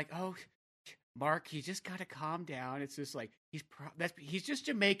 They're like, oh, Mark, you just gotta calm down. It's just like, he's just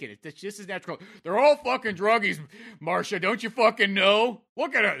Jamaican. It's just as natural. They're all fucking druggies, Marcia, don't you fucking know?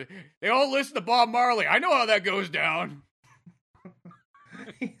 Look at it. They all listen to Bob Marley. I know how that goes down.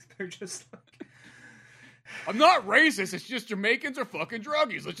 They're just like... I'm not racist. It's just Jamaicans are fucking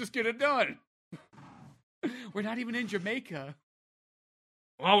druggies. Let's just get it done. We're not even in Jamaica.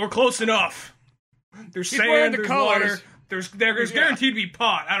 Well, we're close enough. There's sand, there's water. There's guaranteed to be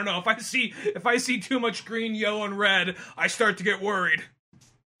pot. I don't know. If I see too much green, yellow, and red, I start to get worried.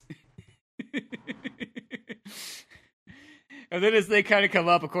 And then as they kind of come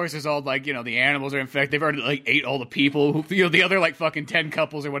up, of course, there's all like, the animals are infected. They've already like ate all the people, the other like fucking 10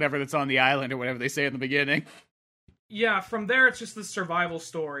 couples or whatever that's on the island or whatever they say in the beginning. Yeah, from there it's just the survival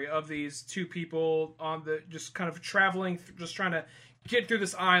story of these 2 people on the just kind of traveling, just trying to get through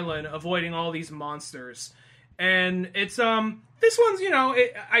this island, avoiding all these monsters. And it's this one's, you know,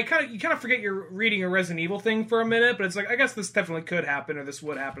 you kind of forget you're reading a Resident Evil thing for a minute, but it's like, I guess this definitely could happen, or this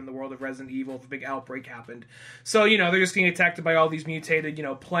would happen in the world of Resident Evil if a big outbreak happened. So, you know, they're just getting attacked by all these mutated, you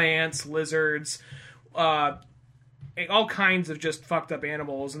know, plants, lizards, all kinds of just fucked up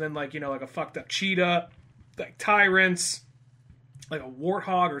animals, and then, like, you know, like a fucked up cheetah, like tyrants, like a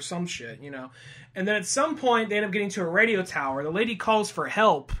warthog or some shit, you know. And then at some point, they end up getting to a radio tower. The lady calls for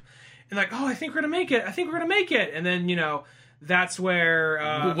help, and like, oh, I think we're gonna make it. I think we're gonna make it. And then, you know, that's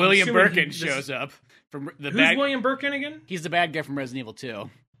where William Birkin shows up. From the Who's William Birkin again? He's the bad guy from Resident Evil 2.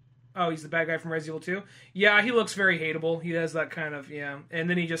 Oh, he's the bad guy from Resident Evil 2? Yeah, he looks very hateable. He has that kind of, yeah. And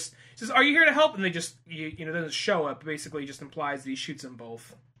then he just says, are you here to help? And they just, you know, doesn't show up. Basically, just implies that he shoots them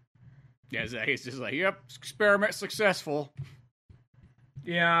both. Yeah, he's just like, yep, experiment successful.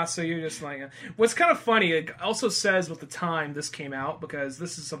 Yeah, so you're just like... What's kind of funny, it also says what the time this came out, because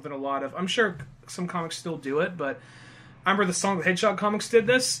this is something a lot of... I'm sure some comics still do it, but I remember the Sonic the Hedgehog comics did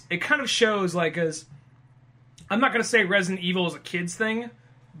this. It kind of shows, like, as... I'm not going to say Resident Evil is a kid's thing,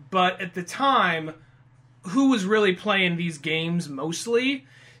 but at the time, who was really playing these games mostly?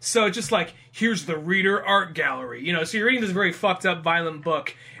 So just like, here's the reader art gallery, you know, so you're reading this very fucked up, violent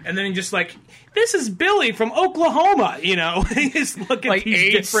book, and then just like, this is Billy from Oklahoma, you know, just look at like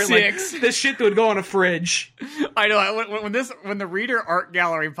these different, 6. like, this shit that would go on a fridge. I know, when the reader art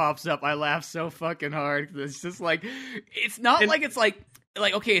gallery pops up, I laugh so fucking hard. It's just like, it's not like, it's like,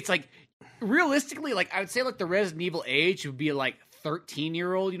 okay, it's like, realistically, like, I would say, like, the Resident Evil age would be, like,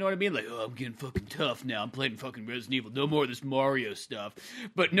 13-year-old, you know what I mean? Like, oh, I'm getting fucking tough now. I'm playing fucking Resident Evil. No more of this Mario stuff.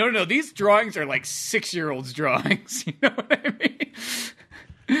 But no, these drawings are, like, 6-year-olds' drawings. You know what I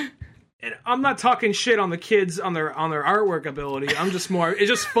mean? And I'm not talking shit on the kids on their artwork ability. I'm just more... It's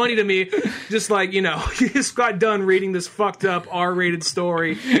just funny to me, just like, you know, you just got done reading this fucked up R-rated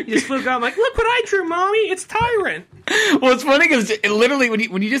story. You just look out like, look what I drew, Mommy! It's Tyrant! Well, it's funny because literally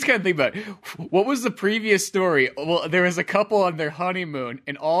when you just kind of think about it, what was the previous story? Well, there was a couple on their honeymoon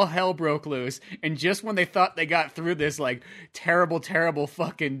and all hell broke loose, and just when they thought they got through this like terrible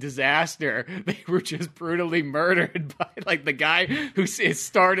fucking disaster, they were just brutally murdered by like the guy who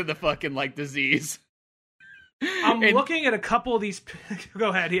started the fucking like disease. I'm looking at a couple of these. Go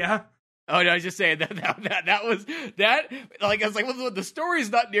ahead, yeah. Oh no, I was just saying that was that. Like I was like, well, the story is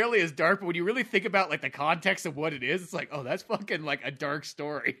not nearly as dark, but when you really think about like the context of what it is, it's like, oh, that's fucking like a dark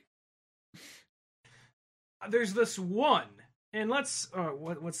story. There's this one, and let's.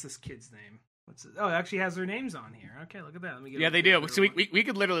 What's this kid's name? Oh, it actually has their names on here. Okay, look at that. Let me get. Yeah, they do. So we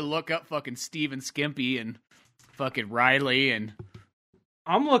could literally look up fucking Steve and Skimpy and fucking Riley and.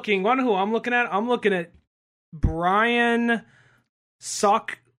 I'm looking. Wonder who I'm looking at? I'm looking at Brian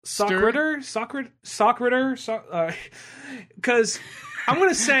Sockritter, because I'm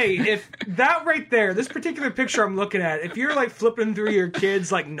gonna say if that right there, this particular picture I'm looking at, if you're like flipping through your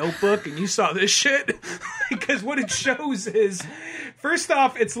kid's like notebook and you saw this shit, because what it shows is, first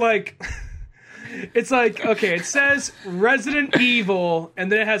off, it's like okay, it says Resident Evil,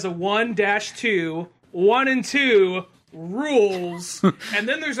 and then it has a 1-2, 1 and 2. Rules, and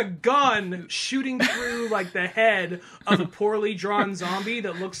then there's a gun shooting through like the head of a poorly drawn zombie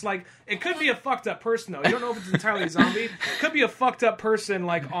that looks like it could be a fucked up person though. You don't know if it's entirely a zombie. It could be a fucked up person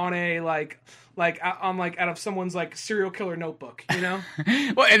like on a like out of someone's like serial killer notebook, you know?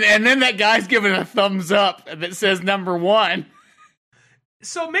 Well, and then that guy's giving a thumbs up that says number 1.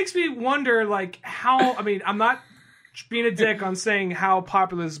 So it makes me wonder like how. I mean, I'm not being a dick on saying how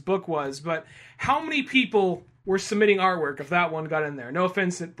popular this book was, but how many people were submitting artwork if that one got in there? No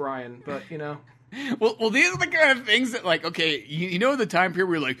offense at Brian, but you know. Well, these are the kind of things that, like, okay, you know the time period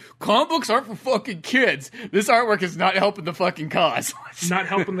where you're like, comic books aren't for fucking kids. This artwork is not helping the fucking cause. Not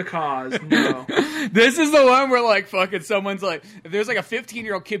helping the cause, no. This is the one where, like, fucking someone's like, if there's like a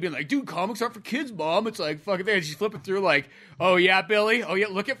 15-year-old kid being like, dude, comics aren't for kids, Mom. It's like, fucking there. She's flipping through like, oh yeah, Billy? Oh yeah,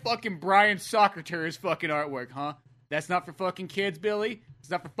 look at fucking Brian Socrater's fucking artwork, huh? That's not for fucking kids, Billy? It's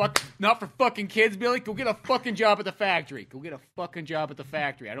not for fucking kids, Billy. Go get a fucking job at the factory. Go get a fucking job at the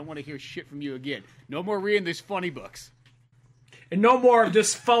factory. I don't want to hear shit from you again. No more reading these funny books. And no more of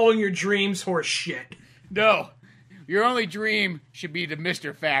just following your dreams horse shit. No. Your only dream should be the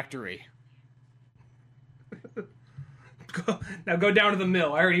Mr. Factory. Now go down to the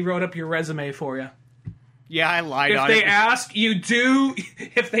mill. I already wrote up your resume for you. Yeah, I lied on it. If they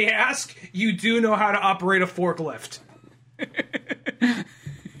ask, you do know how to operate a forklift.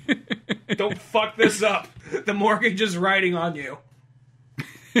 Don't fuck this up. The mortgage is riding on you.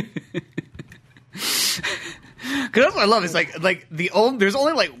 Cause that's what I love. It's like there's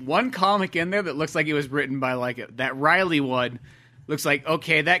only like one comic in there that looks like it was written by like that Riley one. looks like,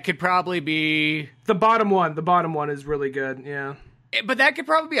 okay, that could probably be... The bottom one is really good, yeah. But that could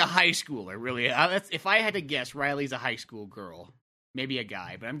probably be a high schooler, really. If I had to guess, Riley's a high school girl. Maybe a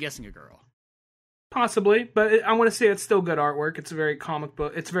guy, but I'm guessing a girl. Possibly, but I want to say it's still good artwork. It's a very comic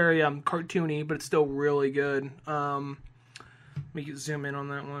book. It's very cartoony, but it's still really good. Let me zoom in on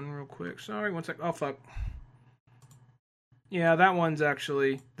that one real quick. Sorry, one sec. Oh, fuck. Yeah, that one's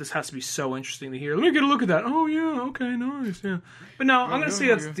actually... This has to be so interesting to hear. Let me get a look at that. Oh, yeah, okay, nice, yeah. But no, I'm going to say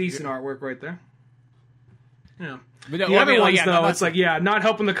that's decent artwork right there. Yeah. But no, the other ones, though, it's like, not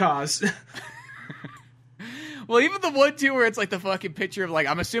helping the cause. Well, even the one, too, where it's like the fucking picture of, like,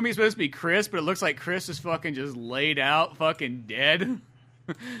 I'm assuming it's supposed to be Chris, but it looks like Chris is fucking just laid out, fucking dead.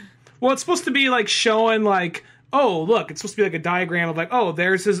 Well, it's supposed to be, like, showing, like, oh, look, it's supposed to be like a diagram of, like, oh,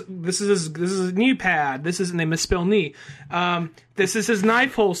 this is his knee pad. And they misspell knee. This is his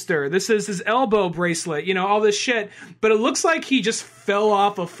knife holster. This is his elbow bracelet. All this shit. But it looks like he just fell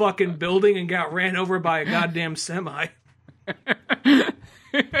off a fucking building and got ran over by a goddamn semi.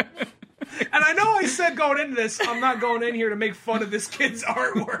 And I know I said going into this, I'm not going in here to make fun of this kid's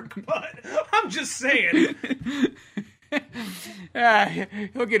artwork, but I'm just saying.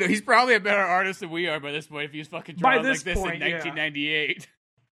 He's probably a better artist than we are by this point if he was fucking drawing like this in 1998.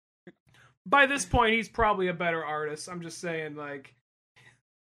 By this point, he's probably a better artist. I'm just saying, like...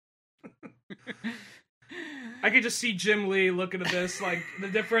 I could just see Jim Lee looking at this, like, the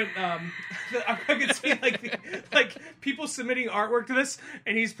different, I could see, like, people submitting artwork to this,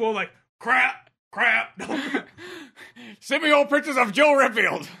 and he's full, like, crap. Send me old pictures of Joe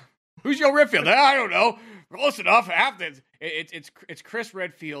Redfield. Who's Joe Redfield? I don't know. Close enough. It's Chris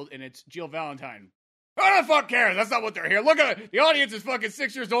Redfield, and it's Jill Valentine. Who the fuck cares? That's not what they're here. Look at it. The audience is fucking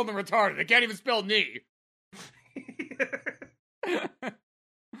 6 years old and retarded. They can't even spell knee.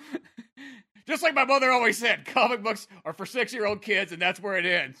 Just like my mother always said, comic books are for 6-year-old kids, and that's where it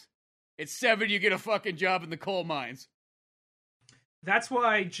ends. It's 7, you get a fucking job in the coal mines. That's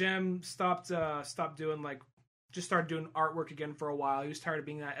why Jim stopped doing, like, just started doing artwork again for a while. He was tired of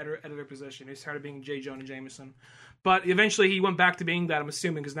being that editor position. He was tired of being J. Jonah Jameson. But eventually he went back to being that, I'm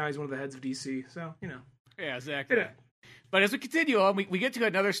assuming, because now he's one of the heads of DC. So, Yeah, exactly. But as we continue on, we get to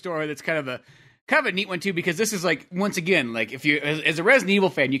another story that's kind of a neat one, too, because this is, like, once again, like, if you, as a Resident Evil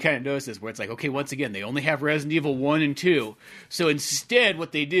fan, you kind of notice this, where it's like, okay, once again, they only have Resident Evil 1 and 2. So instead,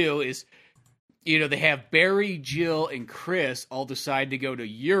 what they do is, they have Barry, Jill, and Chris all decide to go to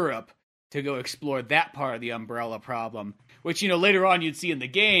Europe to go explore that part of the Umbrella problem, which, later on you'd see in the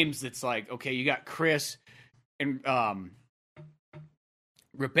games, it's like, okay, you got Chris and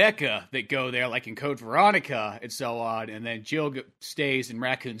Rebecca that go there, like in Code Veronica and so on, and then Jill stays in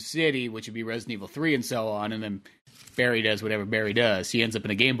Raccoon City, which would be Resident Evil 3 and so on, and then Barry does whatever Barry does. He ends up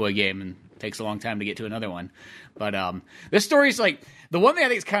in a Game Boy game and takes a long time to get to another one. But this story's like, the one thing I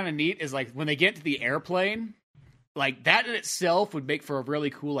think is kind of neat is like when they get to the airplane, like that in itself would make for a really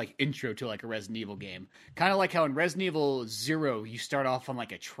cool like intro to like a Resident Evil game. Kind of like how in Resident Evil 0 you start off on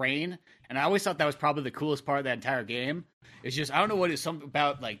like a train, and I always thought that was probably the coolest part of that entire game. It's just, I don't know what it's something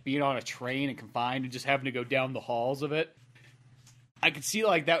about like being on a train and confined and just having to go down the halls of it. I could see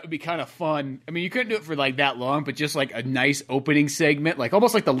like that would be kind of fun. I mean, you couldn't do it for like that long, but just like a nice opening segment, like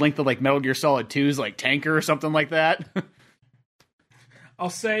almost like the length of like Metal Gear Solid 2's like Tanker or something like that. I'll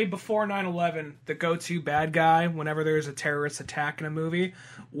say before 9/11, the go-to bad guy whenever there's a terrorist attack in a movie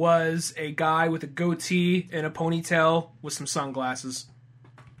was a guy with a goatee and a ponytail with some sunglasses.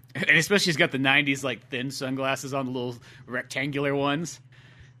 And especially he's got the 90s like thin sunglasses on, the little rectangular ones.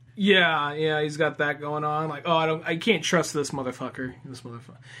 Yeah, he's got that going on. Like, oh, I can't trust this motherfucker.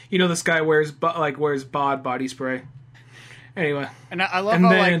 This guy wears bod body spray. Anyway, and I love how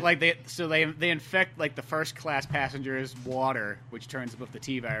they infect like the first class passengers' water, which turns up the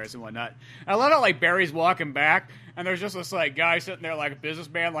T virus and whatnot. And I love how like Barry's walking back, and there's just this like guy sitting there like a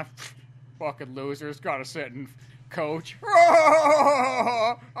businessman, like fucking losers, gotta sit in coach.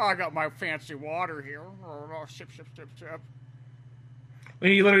 Oh, I got my fancy water here. Oh, sip.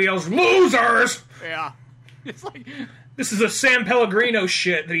 And he literally yells, "Losers!" Yeah, it's like this is a San Pellegrino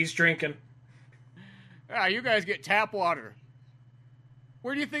shit that he's drinking. Yeah, you guys get tap water.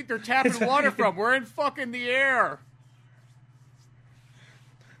 Where do you think they're tapping water from? We're in fucking the air.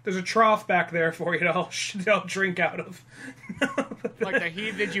 There's a trough back there for you to all drink out of. Like the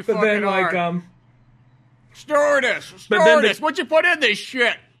heathen you fucking are. Like, Stewardess, what'd you put in this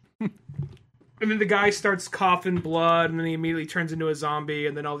shit? And then the guy starts coughing blood, and then he immediately turns into a zombie,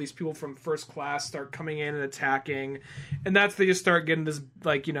 and then all these people from first class start coming in and attacking. And they just start getting this,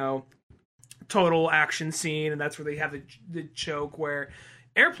 like, total action scene, and that's where they have the joke where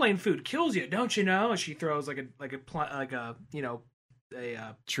airplane food kills you, don't you know? And she throws like a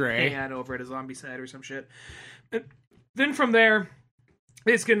tray pan over at a zombie's head or some shit. And then from there,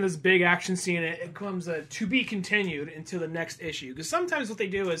 it's getting this big action scene. It comes to be continued until the next issue. Because sometimes what they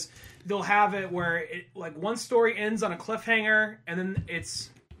do is they'll have it where like one story ends on a cliffhanger and then it's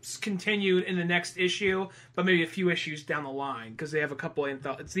continued in the next issue, but maybe a few issues down the line because they have a couple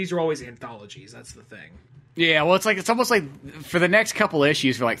these are always anthologies. That's the thing. Yeah, well, it's almost like for the next couple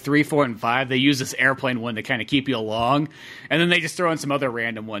issues, for like 3, 4, and 5, they use this airplane one to kind of keep you along, and then they just throw in some other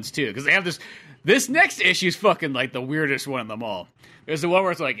random ones too, because they have this next issue is fucking like the weirdest one of them all. There's the one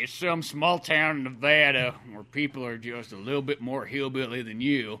where it's like, it's some small town in Nevada where people are just a little bit more hillbilly than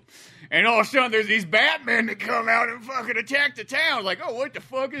you. And all of a sudden, there's these Batmen that come out and fucking attack the town. Like, oh, what the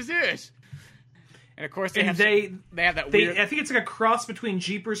fuck is this? And of course, they have that weird... I think it's like a cross between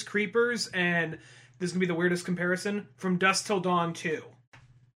Jeepers Creepers and, this is going to be the weirdest comparison, From Dusk Till Dawn 2.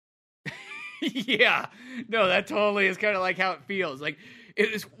 Yeah. No, that totally is kind of like how it feels. Like,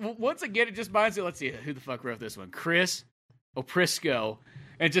 once again, it just reminds me, let's see, who the fuck wrote this one? Chris Oprisco,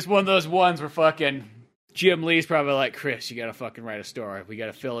 and just one of those ones where fucking Jim Lee's probably like, Chris, you gotta fucking write a story. We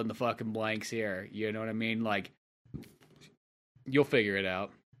gotta fill in the fucking blanks here. You know what I mean? Like, you'll figure it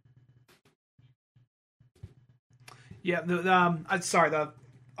out. Yeah, sorry, the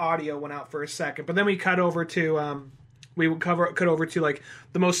audio went out for a second, but then we cut over to like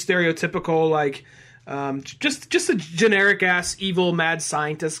the most stereotypical, like, just a generic ass evil mad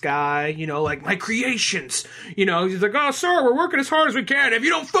scientist guy, you know, like, my creations, you know, he's like, oh, sir, we're working as hard as we can. If you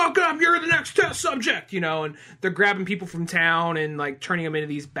don't fuck up, you're the next test subject, you know, and they're grabbing people from town and like turning them into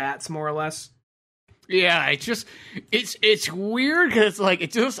these bats, more or less. Yeah, it's weird because like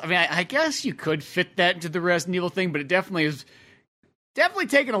I guess you could fit that into the Resident Evil thing, but it definitely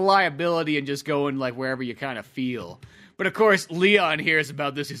taking a liability and just going like wherever you kind of feel. But of course, Leon hears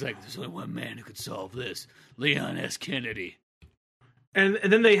about this. He's like, there's only one man who could solve this. Leon S. Kennedy. And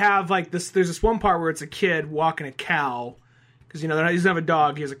then they have like this. There's this one part where it's a kid walking a cow because, you know, he doesn't have a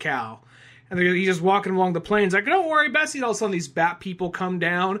dog. He has a cow. And he's just walking along the plains like, don't worry, Bessie. All of a sudden, these bat people come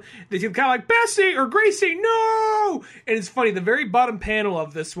down. They kind of like, Bessie or Gracie, no! And it's funny, the very bottom panel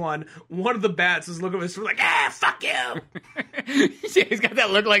of this one of the bats is looking at this like, fuck you! He's got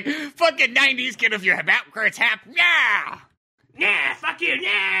that look like, fucking 90s kid if your bat hurts half, yeah! Nah, fuck you,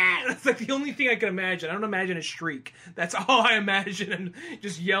 nah! That's like the only thing I can imagine. I don't imagine a shriek. That's all I imagine, and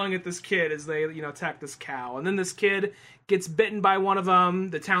just yelling at this kid as they, you know, attack this cow. And then this kid gets bitten by one of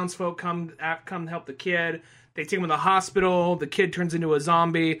them. The townsfolk come help the kid. They take him to the hospital. The kid turns into a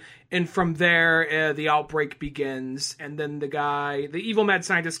zombie, and from there, the outbreak begins. And then the evil mad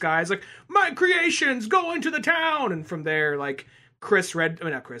scientist guy is like, my creations, go into the town! And from there, like,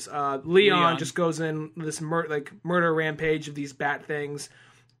 Leon just goes in this murder rampage of these bat things,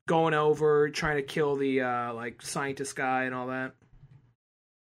 going over, trying to kill the like scientist guy and all that.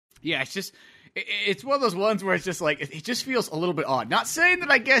 Yeah, it's one of those ones where it's just like, it just feels a little bit odd. Not saying that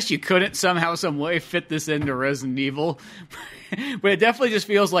I guess you couldn't somehow, some way fit this into Resident Evil, but it definitely just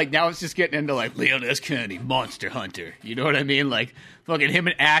feels like now it's just getting into like Leon S. Kennedy, Monster Hunter. You know what I mean? Like fucking him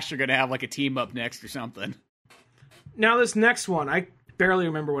and Ash are gonna have like a team up next or something. Now this next one, I barely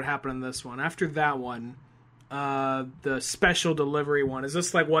remember what happened in this one. After that one, the special delivery one, is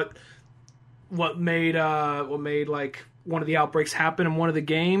this like what made like one of the outbreaks happen in one of the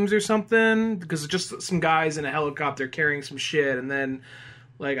games or something? Because it's just some guys in a helicopter carrying some shit, and then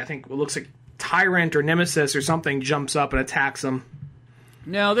like I think it looks like Tyrant or Nemesis or something jumps up and attacks them.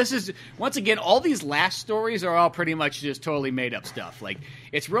 No, this is, once again, all these last stories are all pretty much just totally made up stuff. Like,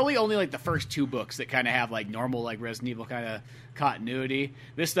 it's really only like the first 2 books that kind of have like normal like Resident Evil kind of continuity.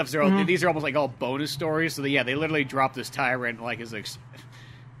 These are almost like all bonus stories. So they literally dropped this Tyrant like as it's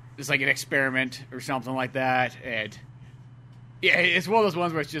like an experiment or something like that. And yeah, it's one of those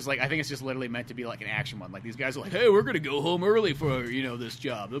ones where it's just like, I think it's just literally meant to be like an action one. Like these guys are like, hey, we're gonna go home early for, you know, this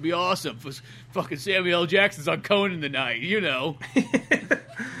job. It'll be awesome. Fucking Samuel L. Jackson's on Conan tonight, you know.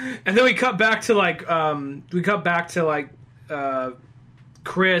 And then we cut back to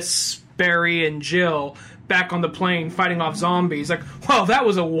Chris, Barry, and Jill back on the plane fighting off zombies. Like, wow, that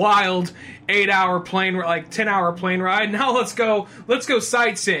was a wild 8-hour plane, like 10-hour plane ride. Now let's go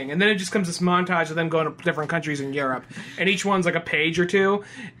sightseeing. And then it just comes this montage of them going to different countries in Europe, and each one's like a page or 2.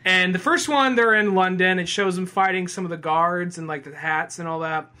 And the first one, they're in London. It shows them fighting some of the guards and like the hats and all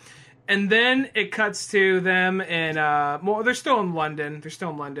that. And then it cuts to them in, they're still in London.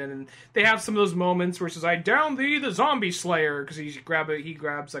 And they have some of those moments where it says, I down thee, the zombie slayer. Because he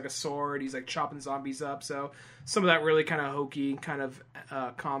grabs like a sword. He's like chopping zombies up. So some of that really kind of hokey kind of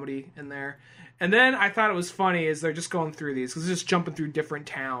comedy in there. And then I thought it was funny as they're just going through these. Because they're just jumping through different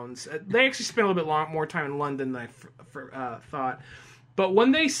towns. They actually spent a little bit more time in London than I thought. But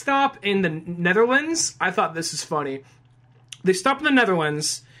when they stop in the Netherlands, I thought this is funny. They stop in the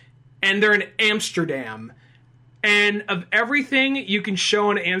Netherlands, and they're in Amsterdam. And of everything you can show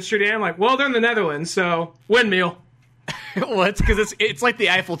in Amsterdam, like, well, they're in the Netherlands, so windmill. Well, it's because it's like the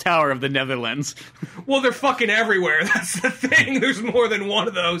Eiffel Tower of the Netherlands. Well, they're fucking everywhere. That's the thing. There's more than one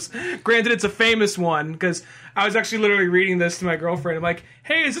of those. Granted, it's a famous one, because I was actually literally reading this to my girlfriend. I'm like,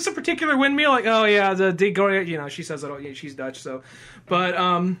 hey, is this a particular windmill? Like, oh, yeah, she says it. Yeah, she's Dutch, so. But,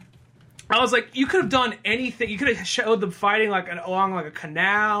 I was like, you could have done anything. You could have showed them fighting along a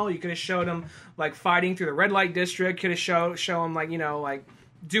canal. You could have showed them fighting through the red light district. Could have show them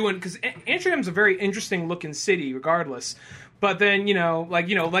doing, because Amsterdam's a very interesting looking city, regardless. But then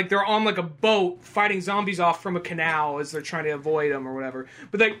they're on a boat fighting zombies off from a canal as they're trying to avoid them or whatever.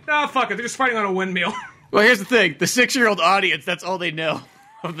 But fuck it, they're just fighting on a windmill. Well, here's the thing: the 6-year-old audience, that's all they know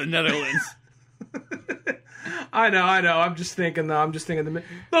of the Netherlands. I know. I'm just thinking a little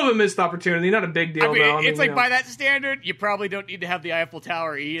bit missed opportunity. Not a big deal, though. It's by that standard, you probably don't need to have the Eiffel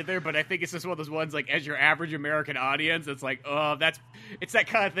Tower either. But I think it's just one of those ones, as your average American audience, it's it's that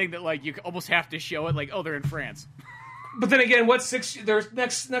kind of thing that you almost have to show it. They're in France. But then again, their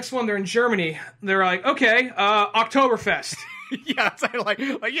next one? They're in Germany. They're like, okay, Oktoberfest. Yeah, it's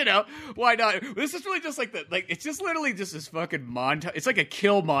why not? This is really just it's just literally just this fucking montage. It's like a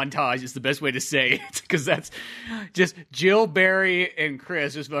kill montage is the best way to say it, because that's just Jill, Barry, and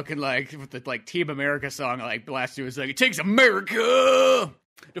Chris just fucking with the Team America song blast through. It's it takes America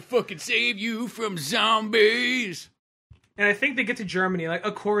to fucking save you from zombies. And I think they get to Germany,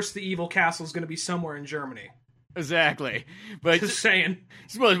 of course the evil castle is going to be somewhere in Germany. Exactly. But just saying.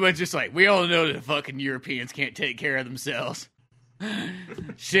 It's just we all know that the fucking Europeans can't take care of themselves.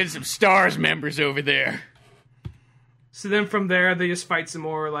 Send some STARS members over there. So then from there, they just fight some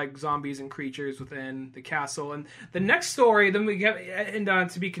more zombies and creatures within the castle. And the next story, then we get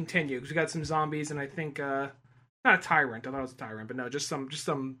to be continued, because we got some zombies and I think not a tyrant. I thought it was a tyrant, but no, just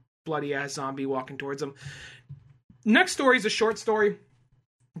some bloody ass zombie walking towards them. Next story is a short story.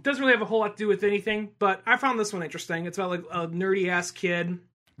 It doesn't really have a whole lot to do with anything, but I found this one interesting. It's about a nerdy ass kid,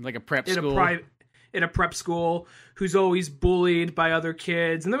 a prep school. In a prep school, who's always bullied by other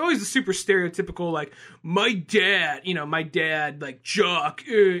kids, and they're always the super stereotypical my dad jock,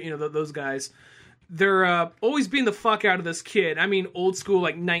 those guys. They're always being the fuck out of this kid. I mean, old school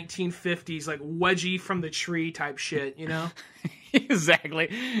 1950s wedgie from the tree type shit,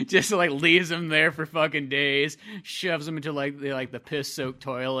 Exactly. Just leaves him there for fucking days, shoves him into the piss soaked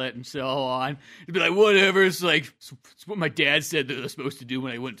toilet and so on. It'd be whatever. It's it's what my dad said that I was supposed to do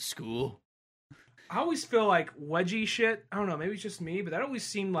when I went to school. I always feel wedgie shit, I don't know, maybe it's just me, but that always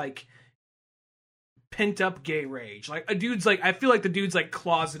seemed pent up gay rage. A dude's I feel the dude's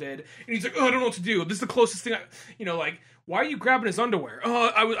closeted, and he's oh, I don't know what to do. This is the closest thing why are you grabbing his underwear?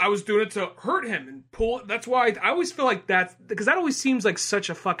 Oh, I was doing it to hurt him and pull it. That's why I always feel that's because that always seems such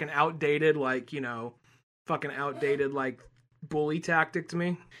a fucking outdated bully tactic to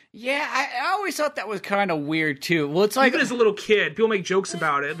me. Yeah, I always thought that was kind of weird too. Well, it's even as a little kid, people make jokes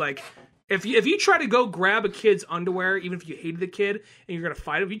about it. If you try to go grab a kid's underwear, even if you hated the kid and you're gonna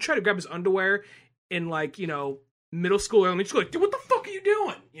fight him, if you try to grab his underwear in middle school or elementary school, dude, what the fuck are you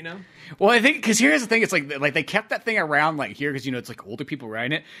doing? Well, I think because here's the thing: it's they kept that thing around here because it's older people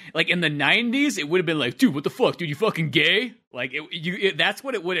riding it. In the 90s, it would have been dude, what the fuck, dude, you fucking gay? That's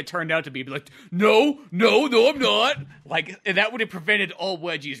what it would have turned out to be. No, I'm not. And that would have prevented all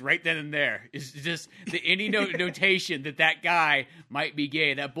wedgies right then and there. It's just any notation that guy might be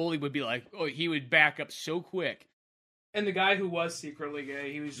gay. That bully would be oh, he would back up so quick. And the guy who was secretly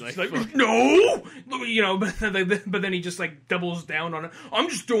gay, he was just no! But then he just doubles down on it. I'm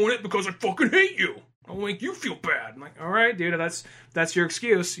just doing it because I fucking hate you. I'll make you feel bad. I'm all right, dude, that's your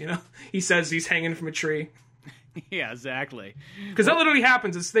excuse, He says he's hanging from a tree. Yeah, exactly. Because that literally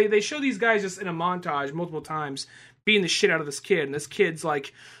happens. It's they show these guys just in a montage multiple times beating the shit out of this kid, and this kid's I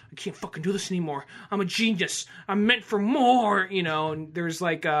can't fucking do this anymore. I'm a genius. I'm meant for more, And there's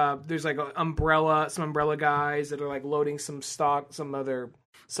some umbrella guys that are loading some other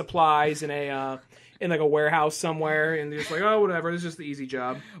supplies in a warehouse somewhere, and they're just oh, whatever. This is just the easy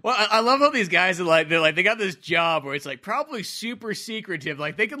job. Well, I love how these guys are they got this job where it's probably super secretive.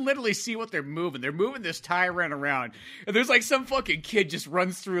 They can literally see what they're moving. They're moving this tyrant around, and there's some fucking kid just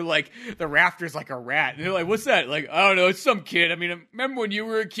runs through the rafters like a rat, and they're what's that? I don't know, it's some kid. I mean, remember when you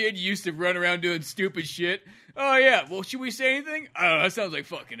were a kid, you used to run around doing stupid shit? Oh yeah. Well, should we say anything? I don't know. That sounds like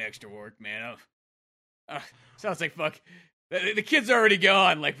fucking extra work, man. Sounds like fuck. The kid's already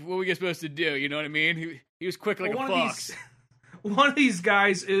gone. What were we supposed to do? You know what I mean? He was quick like a fox. One of these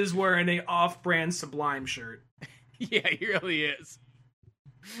guys is wearing a off-brand Sublime shirt. Yeah, he really is.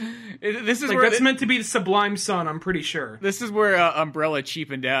 This is Like, where that's meant to be the Sublime Son, I'm pretty sure. This is where Umbrella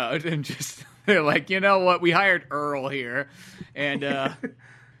cheapened out and just they're like, you know what? We hired Earl here, and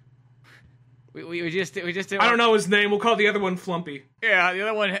we just didn't. I don't know his name. We'll call the other one Flumpy. Yeah, the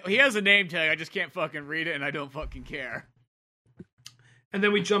other one, he has a name tag. I just can't fucking read it, and I don't fucking care. And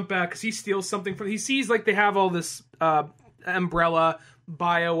then we jump back because he steals something from. He sees like they have all this Umbrella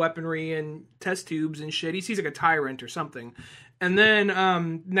bioweaponry and test tubes and shit. He sees like a tyrant or something. And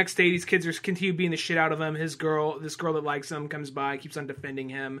then next day, these kids are continue beating the shit out of him. This girl that likes him, comes by, keeps on defending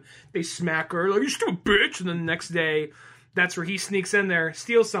him. They smack her like, "You stupid bitch!" And then the next day, that's where he sneaks in there,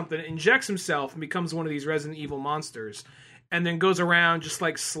 steals something, injects himself, and becomes one of these Resident Evil monsters. And then goes around just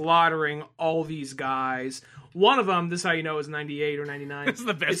like slaughtering all these guys. One of them, this is how you know, is 98 or 99. This is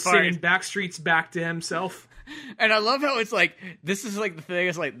the best is part. singing Backstreet's Back to himself. And I love how it's like, this is like the thing,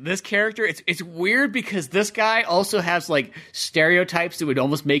 is like this character, it's weird because this guy also has like stereotypes that would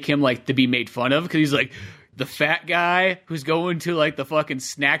almost make him like to be made fun of, because he's like the fat guy who's going to like the fucking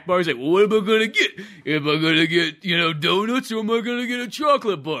snack bar. He's like, well, what am I gonna get? Am I gonna get, donuts, or am I gonna get a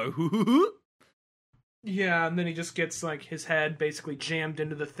chocolate bar? Yeah, and then he just gets like his head basically jammed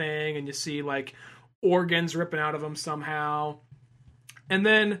into the thing, and you see like organs ripping out of him somehow. And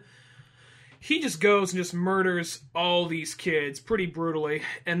then he just goes and just murders all these kids pretty brutally.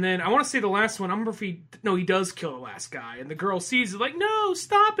 And then I want to say the last one, I remember if he does kill the last guy. And the girl sees it like, "No,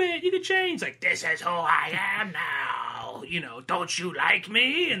 stop it. You can change." Like, "This is who I am now. Don't you like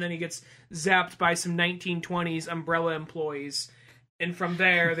me?" And then he gets zapped by some 1920s Umbrella employees. And from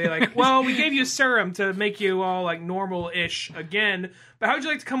there, they're like, "Well, we gave you a serum to make you all like normal-ish again. But how'd you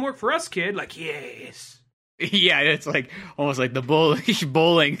like to come work for us, kid?" Like, "Yes." Yeah, it's like almost like the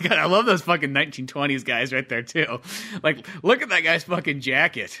bowling. God, I love those fucking 1920s guys right there too. Like, look at that guy's fucking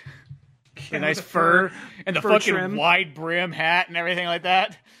jacket, the nice fur and the fucking trim. wide brim hat and everything like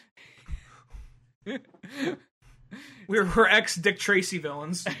that. We're ex-Dick Tracy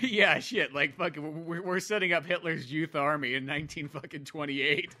villains. Yeah, shit. Like fucking, we're setting up Hitler's Youth Army in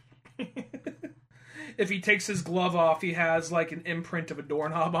 1928. If he takes his glove off, he has like an imprint of a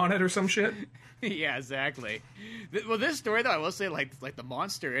doorknob on it or some shit. Yeah, exactly. Well, this story though, I will say, like the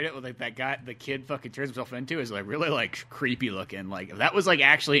monster in it, with like that guy, the kid fucking turns himself into, is like really like creepy looking. Like if that was like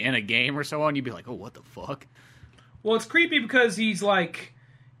actually in a game or so on, you'd be like, "Oh, what the fuck?" Well, it's creepy because he's like,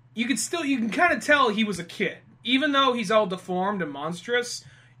 you can kind of tell he was a kid, even though he's all deformed and monstrous.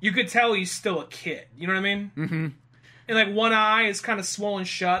 You could tell he's still a kid. You know what I mean? Mm-hmm. And like one eye is kind of swollen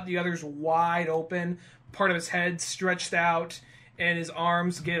shut, the other's wide open, part of his head stretched out. And his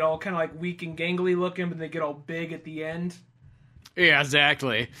arms get all kind of like weak and gangly looking, but they get all big at the end. Yeah,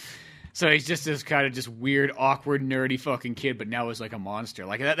 exactly. So he's just this kind of just weird, awkward, nerdy fucking kid, but now is like a monster.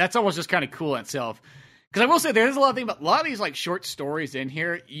 Like that's almost just kind of cool in itself. Because I will say there's a lot of things, but a lot of these like short stories in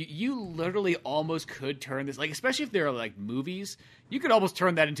here, you literally almost could turn this, like especially if they're like movies, you could almost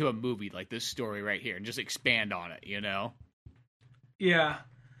turn that into a movie, like this story right here, and just expand on it. Yeah.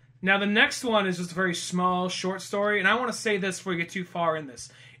 Now, the next one is just a very small, short story, and I want to say this before we get too far in this.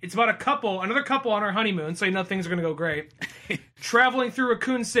 It's about another couple on our honeymoon, so you know things are going to go great, traveling through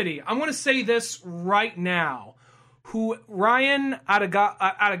Raccoon City. I'm going to say this right now. Ryan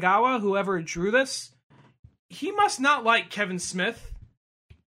Adagawa, whoever drew this, he must not like Kevin Smith.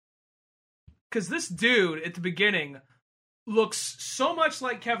 Because this dude, at the beginning, looks so much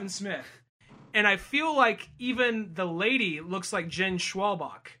like Kevin Smith. And I feel like even the lady looks like Jen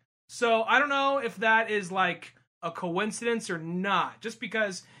Schwalbach. So I don't know if that is like a coincidence or not. Just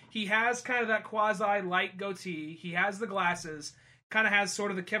because he has kind of that quasi-light goatee, he has the glasses, kind of has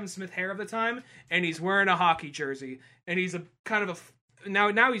sort of the Kevin Smith hair of the time, and he's wearing a hockey jersey. And he's a kind of a...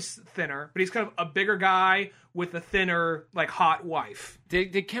 Now he's thinner, but he's kind of a bigger guy with a thinner, like, hot wife.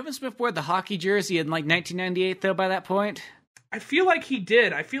 Did Kevin Smith wear the hockey jersey in like 1998 though? By that point, I feel like he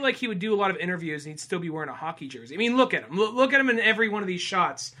did. I feel like he would do a lot of interviews and he'd still be wearing a hockey jersey. I mean, look at him. Look at him in every one of these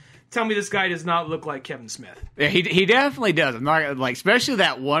shots. Tell me this guy does not look like Kevin Smith. Yeah, he definitely does. I'm not like, especially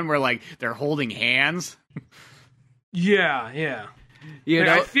that one where like they're holding hands. Yeah.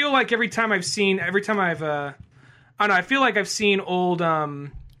 I feel like I feel like I've seen old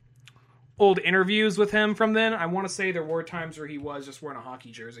interviews with him from then. I want to say there were times where he was just wearing a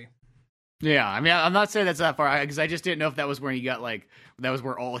hockey jersey. Yeah, I mean, I'm not saying that's that far, because I just didn't know if that was where he got like, that was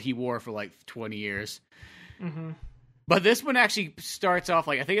where all he wore for like 20 years. Mm-hmm. But this one actually starts off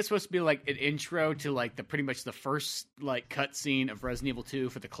like, I think it's supposed to be like an intro to like pretty much the first like cutscene of Resident Evil 2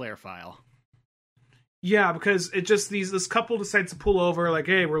 for the Claire file. Yeah, because it just this couple decides to pull over, like,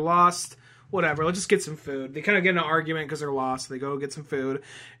 hey, we're lost, whatever, let's just get some food. They kind of get in an argument because they're lost. They go get some food,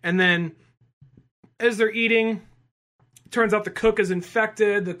 and then as they're eating, turns out the cook is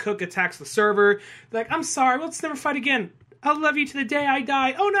infected. The cook attacks the server. They're like, I'm sorry, let's never fight again. I'll love you to the day I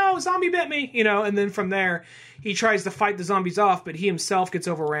die. Oh no, a zombie bit me. And then from there, he tries to fight the zombies off, but he himself gets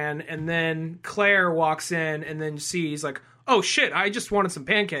overran. And then Claire walks in and then sees like, oh shit, I just wanted some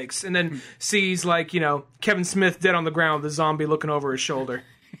pancakes. And then sees like, Kevin Smith dead on the ground with the zombie looking over his shoulder.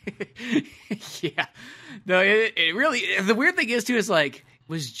 Yeah. No, it really, the weird thing is too, is like,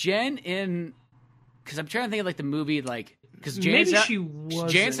 was Jen in, because I'm trying to think of like the movie, like, because maybe she wasn't.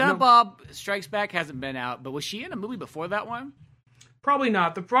 Jane Silent Bob Strikes Back hasn't been out, but was she in a movie before that one? Probably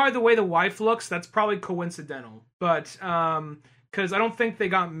not. Probably the way the wife looks, that's probably coincidental. But, because I don't think they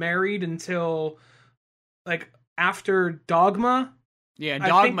got married until, like, after Dogma. Yeah, and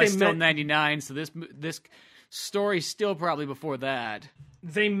Dogma's still 99, so this story's still probably before that.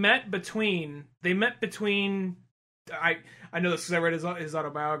 They met between I know this because I read his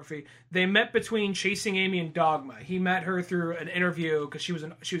autobiography. They met between Chasing Amy and Dogma. He met her through an interview because she was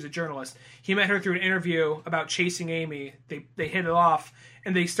a journalist. He met her through an interview about Chasing Amy. They hit it off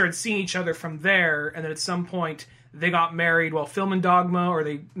and they started seeing each other from there. And then at some point they got married while filming Dogma,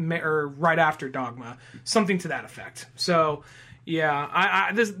 or right after Dogma, something to that effect. So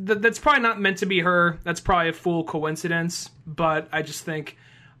yeah, that's probably not meant to be her. That's probably a full coincidence. But I just think.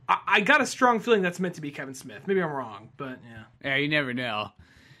 I got a strong feeling that's meant to be Kevin Smith. Maybe I'm wrong, but yeah. Yeah, you never know.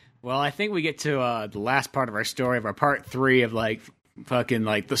 Well, I think we get to the last part of our story, of our part 3 of like fucking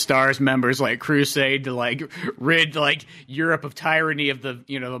like the Stars members like crusade to like rid like Europe of tyranny of the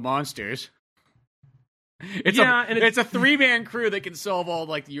the monsters. It's a 3-man crew that can solve all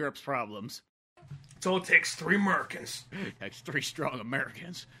like Europe's problems. So it takes 3 Merkins. That's 3 strong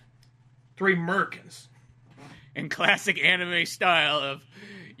Americans. 3 Merkins. In classic anime style of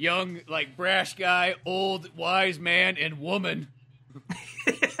young, like, brash guy, old, wise man, and woman.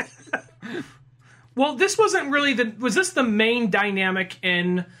 Well, this wasn't really was this the main dynamic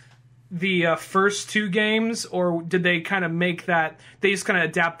in the first 2 games, or did they kind of make that, they just kind of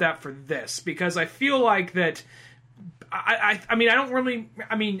adapt that for this? Because I feel like that, I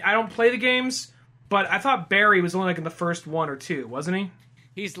don't play the games, but I thought Barry was only like in the first 1 or 2, wasn't he?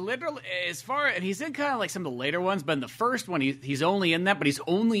 He's literally, and he's in kind of like some of the later ones, but in the first one, he's only in that, but he's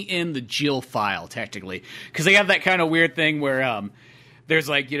only in the Jill file, technically. Because they have that kind of weird thing where there's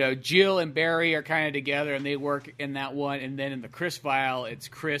like, Jill and Barry are kind of together, and they work in that one, and then in the Chris file, it's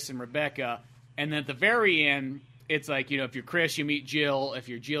Chris and Rebecca. And then at the very end, it's like, if you're Chris, you meet Jill. If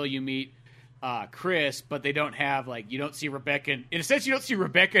you're Jill, you meet Chris, but they don't have, like, you don't see Rebecca. In a sense, you don't see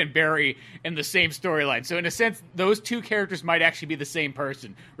Rebecca and Barry in the same storyline. So in a sense, those 2 characters might actually be the same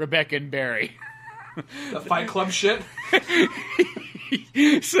person, Rebecca and Barry. The Fight Club shit?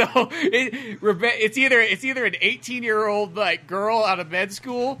 So it's either an 18-year-old like girl out of med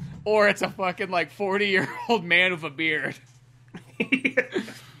school, or it's a fucking like 40-year-old man with a beard.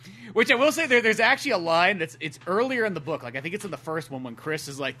 Which I will say, there's actually a line it's earlier in the book. Like, I think it's in the first one when Chris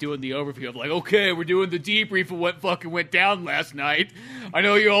is, like, doing the overview of, like, okay, we're doing the debrief of what fucking went down last night. I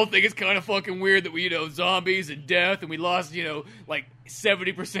know you all think it's kind of fucking weird that we, zombies and death, and we lost, like,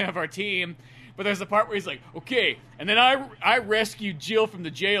 70% of our team. But there's a part where he's like, okay, and then I rescued Jill from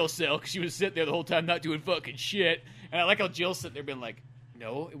the jail cell because she was sitting there the whole time not doing fucking shit. And I like how Jill's sitting there being like,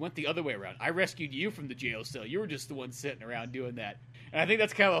 no, it went the other way around. I rescued you from the jail cell. You were just the one sitting around doing that. And I think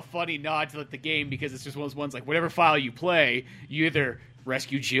that's kind of a funny nod to like the game, because it's just one of those ones, like, whatever file you play, you either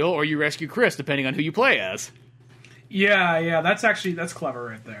rescue Jill or you rescue Chris, depending on who you play as. Yeah, that's clever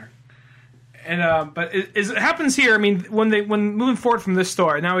right there. And but it happens here. I mean, when moving forward from this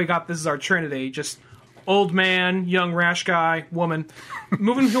story, now this is our trinity: just old man, young rash guy, woman.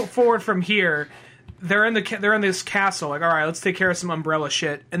 Moving forward from here, they're in this castle. Like, all right, let's take care of some Umbrella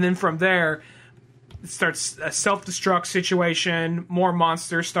shit, and then from there, it starts a self-destruct situation. More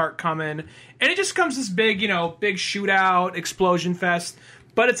monsters start coming, and it just becomes this big shootout, explosion fest.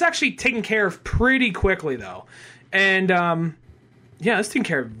 But it's actually taken care of pretty quickly, though, and yeah, it's taken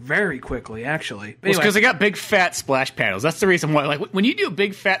care of very quickly, actually. Anyway. Well, it's because they got big fat splash panels. That's the reason why. Like, when you do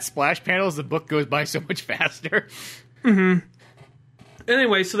big fat splash panels, the book goes by so much faster. Mm-hmm.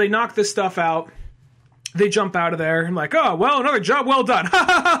 Anyway, so they knock this stuff out. They jump out of there. I'm like, oh, well, another job well done. Ha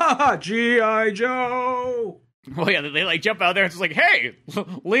ha ha ha! G.I. Joe! Well, yeah, they like jump out there and it's like, hey,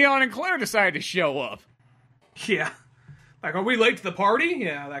 Leon and Claire decided to show up. Yeah. Like, are we late to the party?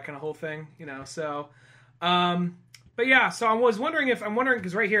 Yeah, that kind of whole thing, so... But yeah, so I was wondering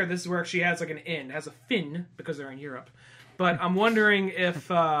because right here, this is where she has like an inn. It has a fin because they're in Europe. But I'm wondering if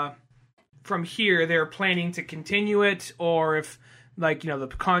from here they're planning to continue it, or if the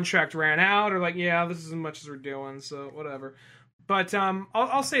contract ran out, or like, yeah, this is as much as we're doing, so whatever. But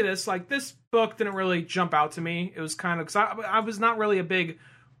I'll say this: like this book didn't really jump out to me. It was kind of because I was not really a big,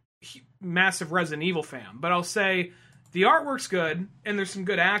 massive Resident Evil fan. But I'll say the artwork's good and there's some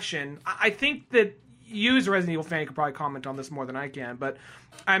good action. I think that you as a Resident Evil fan could probably comment on this more than I can. But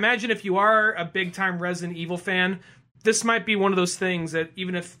I imagine if you are a big time Resident Evil fan, this might be one of those things that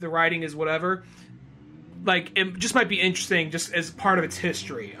even if the writing is whatever, like it just might be interesting just as part of its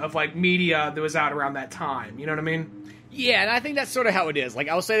history of like media that was out around that time. You know what I mean? Yeah, and I think that's sort of how it is. Like,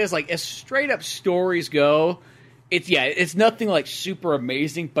 I'll say this, like, as straight up stories go, it's nothing like super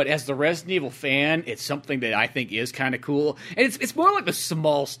amazing, but as the Resident Evil fan, it's something that I think is kind of cool. And it's more like the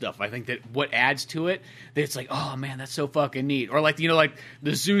small stuff, I think, that what adds to it, that it's like, oh man, that's so fucking neat. Or like, like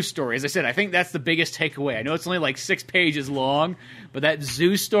the zoo story. As I said, I think that's the biggest takeaway. I know it's only like 6 pages long, but that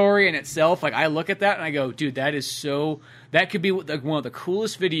zoo story in itself, like, I look at that and I go, dude, that could be like one of the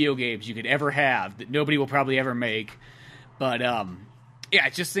coolest video games you could ever have that nobody will probably ever make. But, yeah,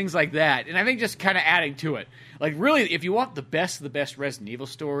 it's just things like that. And I think just kind of adding to it. Like, really, if you want the best of the best Resident Evil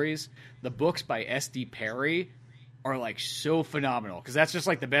stories, the books by S.D. Perry are, like, so phenomenal. Because that's just,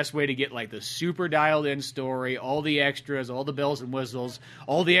 like, the best way to get, like, the super dialed-in story, all the extras, all the bells and whistles,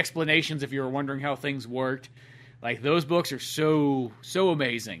 all the explanations if you were wondering how things worked. Like, those books are so, so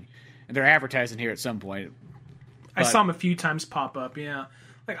amazing. And they're advertising here at some point. I saw them a few times pop up, yeah.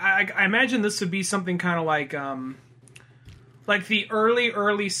 Like, I imagine this would be something kind of like the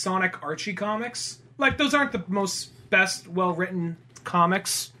early Sonic Archie comics. Like, those aren't the best well-written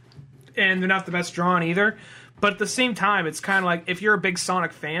comics, and they're not the best drawn either. But at the same time, it's kind of like, if you're a big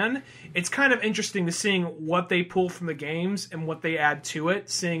Sonic fan, it's kind of interesting to seeing what they pull from the games and what they add to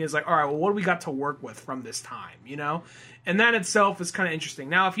it, seeing as like, all right, well, what do we got to work with from this time, you know? And that itself is kind of interesting.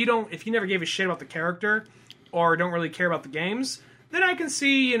 Now, if you never gave a shit about the character, or don't really care about the games, then I can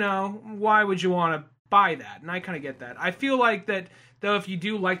see, why would you want to buy that? And I kind of get that. I feel like that, though, if you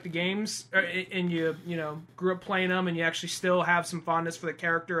do like the games and you grew up playing them and you actually still have some fondness for the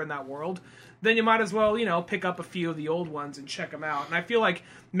character in that world, then you might as well, pick up a few of the old ones and check them out. And I feel like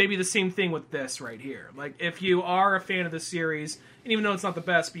maybe the same thing with this right here. Like, if you are a fan of the series, and even though it's not the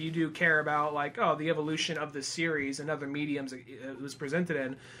best, but you do care about, like, the evolution of the series and other mediums it was presented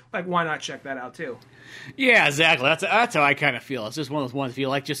in, like, why not check that out too? Yeah, exactly. That's how I kind of feel. It's just one of those ones I feel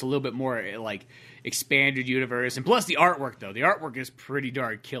like just a little bit more, like, expanded universe. And plus the artwork, though. The artwork is pretty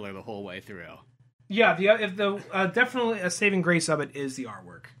darn killer the whole way through. Yeah, definitely a saving grace of it is the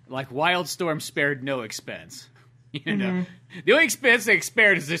artwork. Like, Wildstorm spared no expense. The only expense they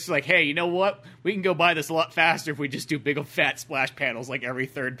spared is just like, hey, you know what? We can go buy this a lot faster if we just do big old fat splash panels like every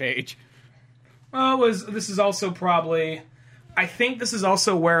third page. Well, this is also probably... I think this is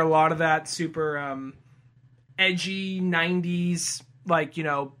also where a lot of that super edgy 90s, like,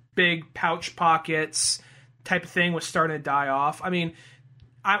 big pouch pockets type of thing was starting to die off. I mean,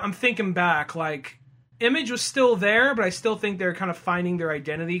 I'm thinking back, like, Image was still there, but I still think they're kind of finding their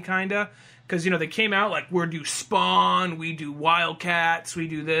identity, kind of. Because, they came out like, we do Spawn, we do Wildcats, we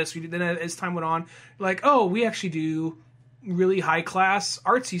do this, then as time went on, like, oh, we actually do really high-class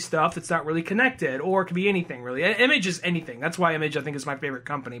artsy stuff that's not really connected, or it could be anything, really. Image is anything. That's why Image, I think, is my favorite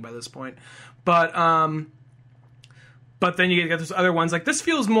company by this point. But then you get those other ones. Like, this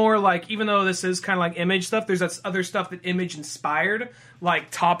feels more like, even though this is kind of like Image stuff, there's that other stuff that Image inspired, like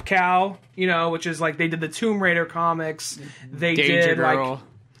Top Cow, which is like, they did the Tomb Raider comics. They Danger did, Girl.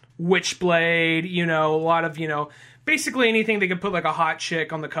 Like, Witchblade, a lot of, basically anything they could put, like, a hot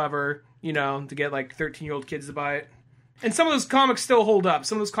chick on the cover, to get, like, 13-year-old kids to buy it. And some of those comics still hold up.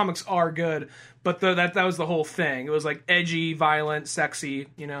 Some of those comics are good, but that was the whole thing. It was, like, edgy, violent, sexy,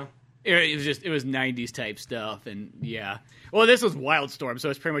 It was 90s type stuff, and yeah. Well, this was Wildstorm,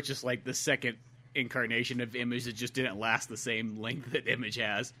 so it's pretty much just like the second incarnation of Image that just didn't last the same length that Image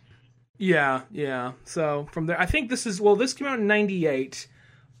has. Yeah. So from there, I think this came out in 98.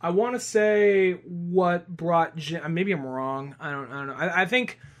 I want to say what brought maybe I'm wrong. I don't know. I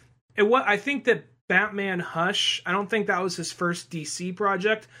think that Batman Hush, I don't think that was his first DC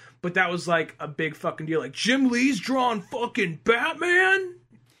project, but that was like a big fucking deal. Like, Jim Lee's drawing fucking Batman?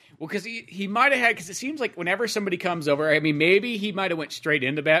 Well, because he might have had, because it seems like whenever somebody comes over, I mean, maybe he might have went straight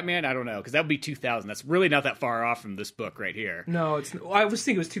into Batman. I don't know, because that would be 2000. That's really not that far off from this book right here. No, I was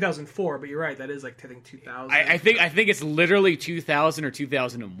thinking it was 2004, but you're right. That is like, I think 2000. I think it's literally 2000 or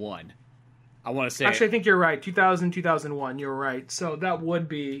 2001. I want to say. Actually, I think you're right. 2000, 2001. You're right. So that would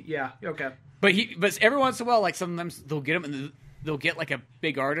be, yeah, okay. But every once in a while, like, sometimes they'll get him and they'll get like a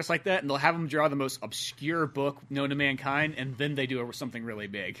big artist like that, and they'll have him draw the most obscure book known to mankind, and then they do something really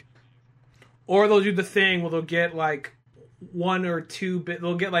big. Or they'll do the thing where they'll get like one or two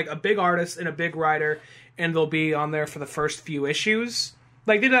they'll get like a big artist and a big writer, and they'll be on there for the first few issues.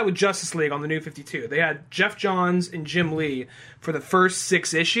 Like, they did that with Justice League on the New 52. They had Jeff Johns and Jim Lee for the first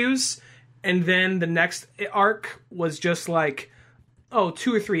 6 issues, and then the next arc was just like, 2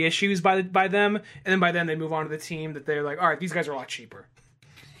 or 3 issues by them, and then by then they move on to the team that they're like, all right, these guys are a lot cheaper.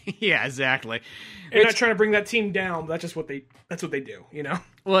 Yeah, exactly. They're not trying to bring that team down, but that's what they do, you know?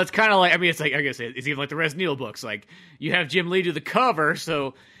 Well, it's kind of like, I mean, it's like, I guess it's even like the Resident Evil books. Like, you have Jim Lee do the cover,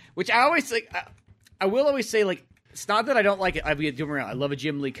 so, which I always, like, I will always say, like, it's not that I don't like it. I love a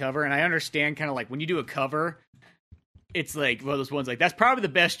Jim Lee cover, and I understand kind of like when you do a cover, it's like one of those ones like that's probably the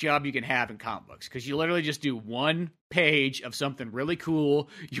best job you can have in comic books because you literally just do one page of something really cool.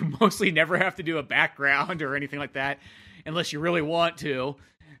 You mostly never have to do a background or anything like that unless you really want to,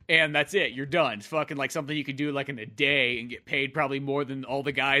 and that's it. You're done. It's fucking like something you could do like in a day and get paid probably more than all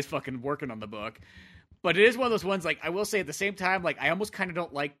the guys fucking working on the book. But it is one of those ones like I will say at the same time like I almost kind of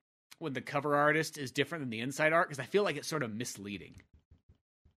don't like when the cover artist is different than the inside art because I feel like it's sort of misleading.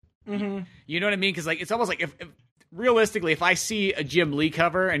 Mm-hmm. You know what I mean? Because like it's almost like if realistically, if I see a Jim Lee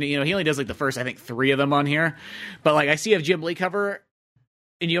cover, and you know he only does like the first I think 3 of them on here, but like I see a Jim Lee cover,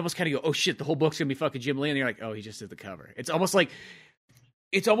 and you almost kind of go, oh shit, the whole book's gonna be fucking Jim Lee, and you're like, oh, he just did the cover. It's almost a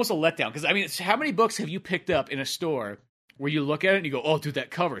letdown because I mean, how many books have you picked up in a store? Where you look at it and you go, oh, dude, that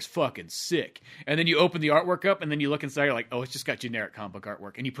cover is fucking sick. And then you open the artwork up and then you look inside, you're like, oh, it's just got generic comic book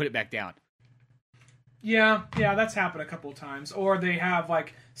artwork. And you put it back down. Yeah, that's happened a couple of times. Or they have,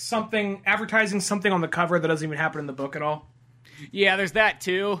 like, advertising something on the cover that doesn't even happen in the book at all. Yeah, there's that,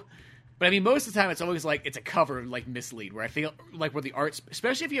 too. But, I mean, most of the time it's always, like, it's a cover, like, mislead. Where I feel, like, where the art's...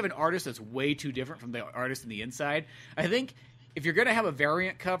 Especially if you have an artist that's way too different from the artist in the inside. I think if you're going to have a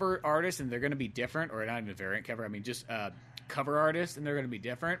variant cover artist and they're going to be different, or not even a variant cover, I mean, just... cover artist and they're going to be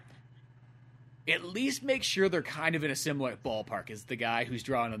different, at least make sure they're kind of in a similar ballpark as the guy who's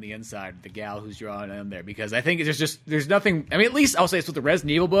drawing on the inside, the gal who's drawing on there, because I think there's nothing, I mean, at least I'll say it's with the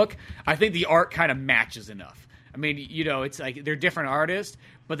Resident Evil book, I think the art kind of matches enough. I mean, you know, it's like they're different artists,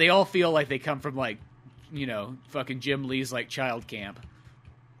 but they all feel like they come from like, you know, fucking Jim Lee's like child camp.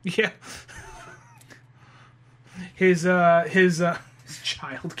 Yeah. His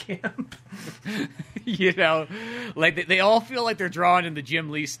child camp. You know, like they all feel like they're drawn in the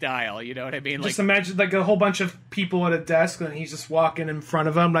Jim Lee style. You know what I mean? Just imagine like a whole bunch of people at a desk, and he's just walking in front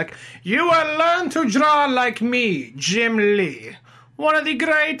of them, like, "You will learn to draw like me, Jim Lee, one of the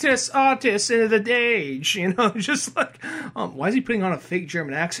greatest artists in the age." You know, just like, why is he putting on a fake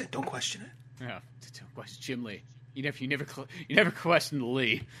German accent? Don't question it. Yeah, Jim Lee. You never question the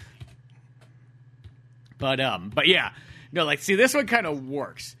Lee. But yeah, no, like, see, this one kind of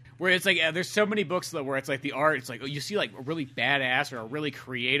works. Where it's like, there's so many books though where it's like the art, it's like, you see like a really badass or a really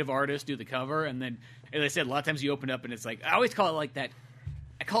creative artist do the cover, and then, as I said, a lot of times you open up and it's like, I always call it like that,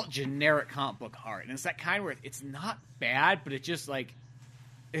 I call it generic comic book art, and it's that kind where it's not bad, but it just like,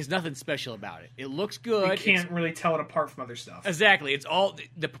 there's nothing special about it. It looks good. You can't really tell it apart from other stuff. Exactly. It's all,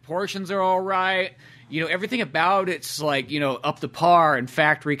 the proportions are all right. You know, everything about it's like, you know, up to par and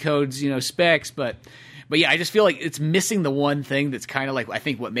factory codes, you know, specs, But yeah, I just feel like it's missing the one thing that's kind of like, I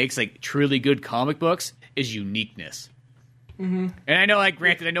think what makes like truly good comic books is uniqueness. Mm-hmm. And I know, like,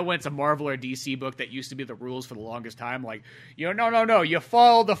 granted, I know when it's a Marvel or DC book that used to be the rules for the longest time, like, you know, no, you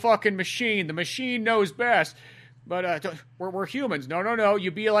follow the fucking machine. The machine knows best. But we're humans. No, you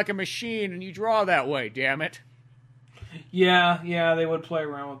be like a machine and you draw that way, damn it. Yeah, they would play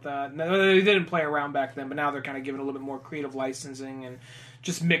around with that. No, they didn't play around back then, but now they're kind of giving a little bit more creative licensing and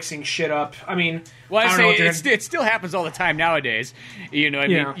just mixing shit up. I mean, well, it still happens all the time nowadays. You know, I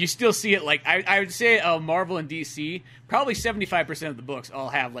mean, you still see it. Like I would say, Marvel and DC, probably 75% of the books all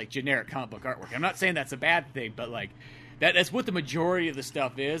have like generic comic book artwork. I'm not saying that's a bad thing, but like that's what the majority of the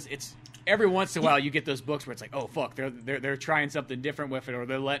stuff is. It's every once in a while you get those books where it's like, oh fuck, they're trying something different with it, or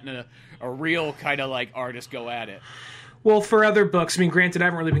they're letting a real kind of like artist go at it. Well, for other books, I mean, granted, I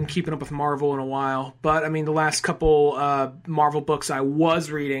haven't really been keeping up with Marvel in a while, but I mean, the last couple Marvel books I was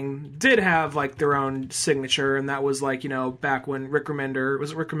reading did have like their own signature, and that was like, you know, back when Rick Remender,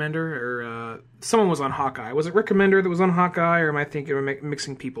 was it Rick Remender, or someone was on Hawkeye? Was it Rick Remender that was on Hawkeye, or am I thinking of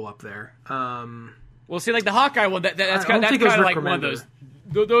mixing people up there? Well, see, like the Hawkeye one, that's kind of like one of those.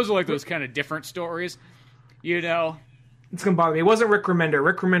 Those are like those kind of different stories, you know. It's going to bother me. It wasn't Rick Remender.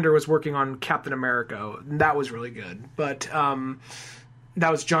 Rick Remender was working on Captain America. And that was really good. But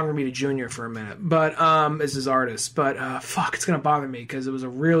that was John Romita Jr. for a minute. But as his artist. But fuck, it's going to bother me because it was a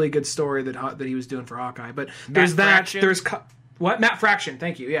really good story that he was doing for Hawkeye. But there's Fraction. There's what? Matt Fraction.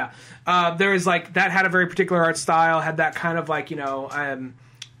 Thank you. Yeah. There's like that had a very particular art style. Had that kind of like, you know,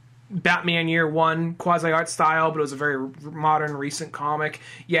 Batman Year One quasi art style, but it was a very modern, recent comic.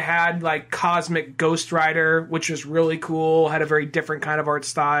 You had like Cosmic Ghost Rider, which was really cool, had a very different kind of art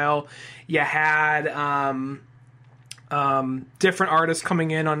style. You had different artists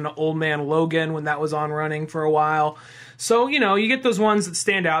coming in on Old Man Logan when that was on running for a while. So, you get those ones that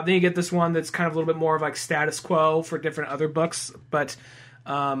stand out. Then you get this one that's kind of a little bit more of like status quo for different other books. But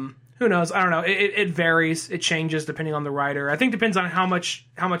who knows? I don't know. It varies. It changes depending on the writer. I think it depends on how much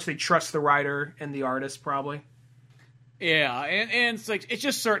they trust the writer and the artist, probably. Yeah, and it's like it's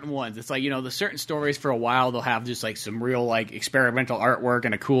just certain ones. It's like, the certain stories for a while they'll have just like some real like experimental artwork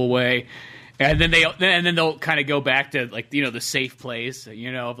in a cool way. And then they'll kind of go back to like the safe place,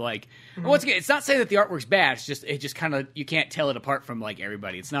 of like once again, it's not saying that the artwork's bad. It just kind of you can't tell it apart from like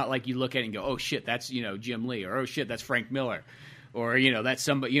everybody. It's not like you look at it and go, oh shit, that's Jim Lee, or oh shit, that's Frank Miller, or that's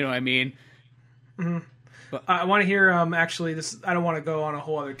somebody. You know what I mean? Mm-hmm. But I want to hear actually this. I don't want to go on a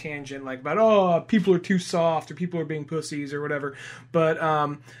whole other tangent like about people are too soft or people are being pussies or whatever. But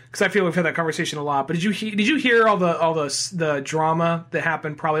because I feel we've had that conversation a lot. But did you hear all the drama that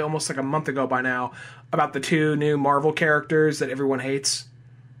happened probably almost like a month ago by now about the 2 new Marvel characters that everyone hates?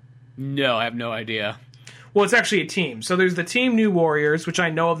 No, I have no idea. Well, it's actually a team. So there's the team New Warriors, which I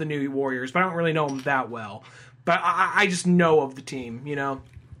know of the New Warriors, but I don't really know them that well. But I just know of the team,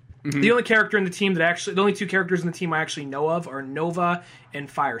 Mm-hmm. The only character in the team the only 2 characters in the team I actually know of are Nova and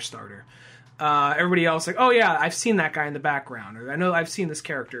Firestarter. Everybody else like, oh yeah, I've seen that guy in the background, or I know I've seen this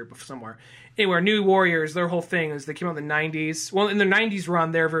character somewhere. Anyway, New Warriors, their whole thing is they came out in the 90s. Well, in the 90s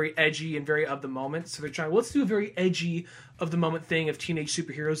run, they're very edgy and very of the moment. So they're trying, let's do a very edgy of the moment thing of teenage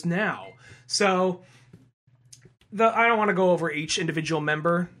superheroes now. So I don't want to go over each individual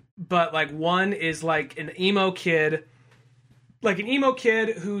member, but like one is like an emo kid. Like an emo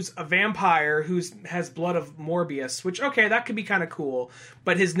kid who's a vampire who has blood of Morbius, which, okay, that could be kind of cool.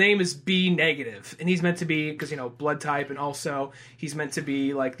 But his name is B negative, and he's meant to be, because, blood type, and also he's meant to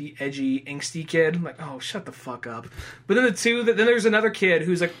be, like, the edgy, angsty kid. I'm like, oh, shut the fuck up. But then then there's another kid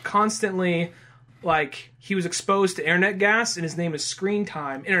who's, like, constantly, like, he was exposed to internet gas, and his name is Screen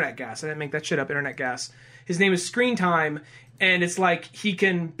Time. Internet gas. I didn't make that shit up, internet gas. His name is Screen Time, and it's like he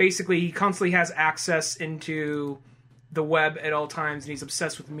constantly has access into the web at all times, and he's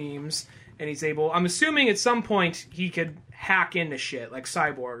obsessed with memes, and I'm assuming at some point he could hack into shit, like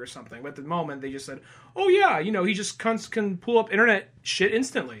Cyborg or something, but at the moment they just said, oh yeah, he just can pull up internet shit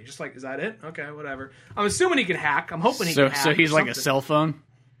instantly. Just like, is that it? Okay, whatever. I'm assuming he can hack. I'm hoping he can hack. So he's like a cell phone?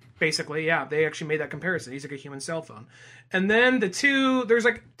 Basically, yeah. They actually made that comparison. He's like a human cell phone. And then there's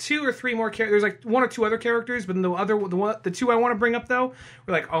like 2 or 3 more characters. There's like 1 or 2 other characters, but then the 2 I want to bring up though,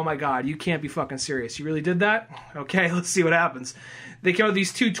 we're like, oh my god, you can't be fucking serious. You really did that? Okay, let's see what happens. They came out with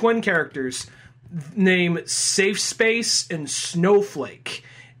these 2 twin characters named Safe Space and Snowflake.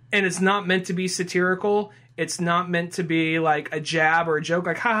 And it's not meant to be satirical. It's not meant to be like a jab or a joke,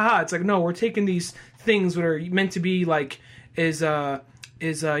 like ha ha ha. It's like, no, we're taking these things that are meant to be like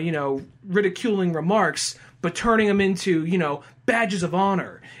ridiculing remarks, but turning them into, badges of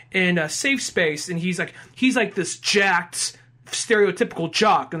honor and a safe space. And he's like this jacked, stereotypical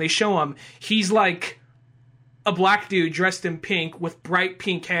jock. And they show him, he's like a black dude dressed in pink with bright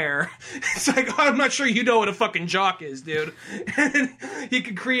pink hair. It's like, I'm not sure you know what a fucking jock is, dude. And he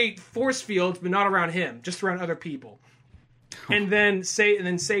could create force fields, but not around him, just around other people. And then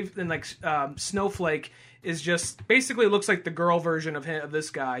Snowflake is just basically looks like the girl version of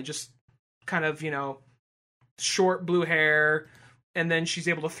this guy, just kind of, short blue hair, and then she's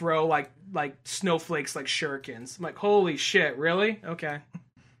able to throw like snowflakes like shurikens. I'm like, holy shit, really? Okay.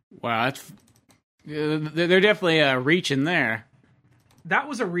 Wow, they're definitely reaching there. That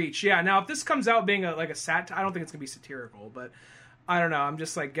was a reach, yeah. Now, if this comes out being a satire, I don't think it's gonna be satirical, but I don't know. I'm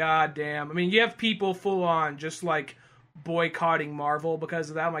just like, god damn. I mean, you have people full on just like boycotting Marvel because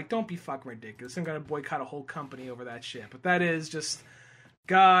of that. I'm like, don't be fucking ridiculous. I'm gonna boycott a whole company over that shit. But that is just,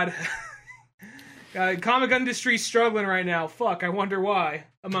 God. Comic industry's struggling right now. Fuck, I wonder why,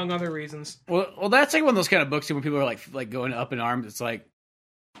 among other reasons. Well, that's like one of those kind of books when people are like going up in arms. It's like,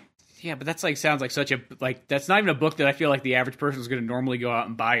 yeah, but that's like sounds like such a that's not even a book that I feel like the average person is going to normally go out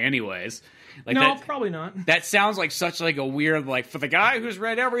and buy anyways. Like no, probably not. That sounds like such like a weird for the guy who's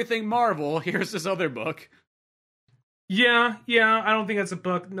read everything Marvel. Here's this other book. Yeah, I don't think that's a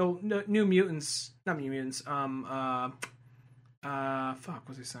book. No, New Mutants, not New Mutants. Fuck, what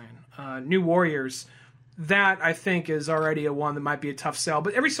was I saying? New Warriors. That I think is already a one that might be a tough sell.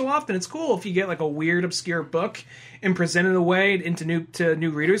 But every so often, it's cool if you get like a weird, obscure book and present it away into new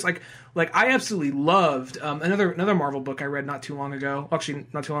readers. Like I absolutely loved another Marvel book I read not too long ago. Actually,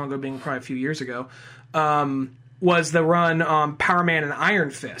 not too long ago, being probably a few years ago. was the run Power Man and Iron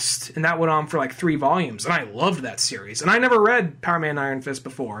Fist, and that went on for like 3 volumes, and I loved that series. And I never read Power Man and Iron Fist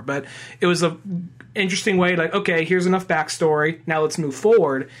before, but it was a interesting way, like, okay, here's enough backstory, now let's move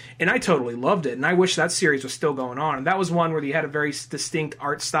forward, and I totally loved it, and I wish that series was still going on. And that was one where you had a very distinct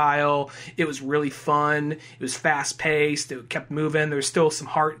art style, it was really fun, it was fast-paced, it kept moving, there's still some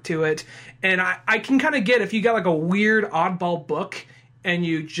heart to it, and I can kind of get if you got like a weird oddball book, and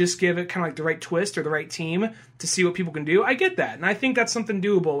you just give it kind of like the right twist or the right team to see what people can do, I get that, and I think that's something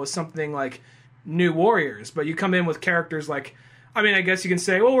doable with something like New Warriors. But you come in with characters like, I mean, I guess you can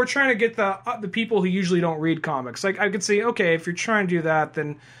say, well, we're trying to get the people who usually don't read comics. Like, I could say, okay, if you're trying to do that,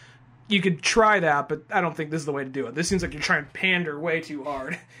 then you could try that, but I don't think this is the way to do it. This seems like you're trying to pander way too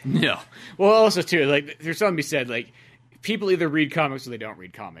hard. No. Well, also, too, like, there's something to be said, like, people either read comics or they don't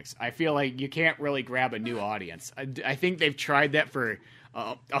read comics. I feel like you can't really grab a new audience. I think they've tried that for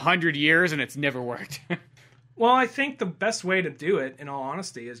 100 years, and it's never worked. Well, I think the best way to do it, in all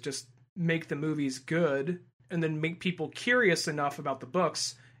honesty, is just make the movies good, and then make people curious enough about the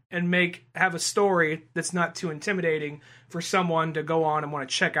books, and have a story that's not too intimidating for someone to go on and want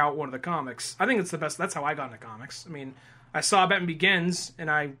to check out one of the comics. I think it's the best. That's how I got into comics. I mean, I saw Batman Begins, and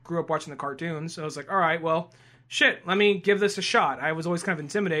I grew up watching the cartoons, so I was like, all right, well, shit, let me give this a shot. I was always kind of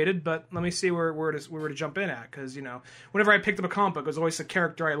intimidated, but let me see where to jump in at, because, you know, whenever I picked up a comic book, it was always a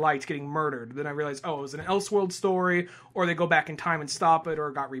character I liked getting murdered. Then I realized, oh, it was an Elseworld story, or they go back in time and stop it, or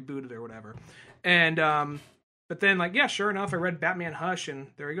it got rebooted or whatever. And, but then, like, yeah, sure enough, I read Batman Hush, and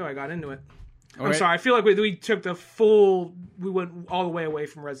there you go, I got into it. I'm sorry, I feel like we took we went all the way away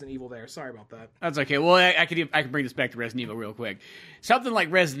from Resident Evil there. Sorry about that. That's okay. Well, I can bring this back to Resident Evil real quick. Something like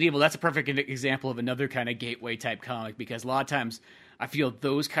Resident Evil, that's a perfect example of another kind of gateway type comic, because a lot of times I feel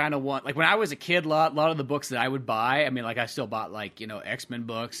those kind of like when I was a kid, a lot of the books that I would buy, I mean, like I still bought like, you know, X-Men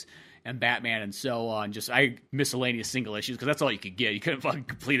books and Batman and so on, just miscellaneous single issues, because that's all you could get. You couldn't fucking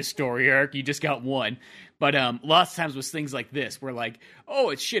complete a story arc, you just got one. But lots of times with things like this, where like,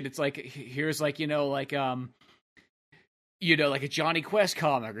 oh, it's like, here's like, like a Johnny Quest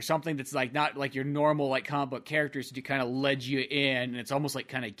comic or something that's like not like your normal like comic book characters to kind of led you in, and it's almost like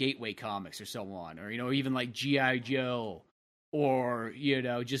kind of gateway comics or so on, or, even like G.I. Joe, or,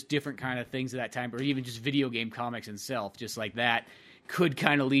 just different kind of things at that time, or even just video game comics itself, just like that. Could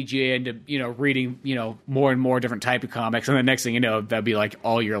kind of lead you into, reading, more and more different type of comics. And the next thing you know, that'd be like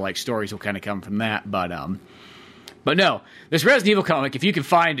all your like stories will kind of come from that. But no, this Resident Evil comic, if you can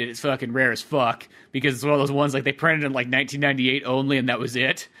find it, it's fucking rare as fuck, because it's one of those ones like they printed in like 1998 only, and that was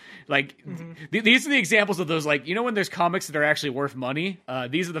it. Like, these are the examples of those, like, when there's comics that are actually worth money,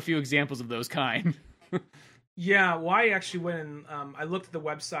 these are the few examples of those kind. Yeah, well, I actually went and I looked at the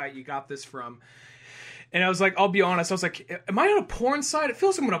website you got this from. And I was like, I'll be honest, I was like, am I on a porn site? It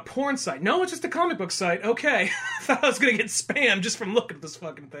feels like I'm on a porn site. No, it's just a comic book site. Okay. I thought I was going to get spammed just from looking at this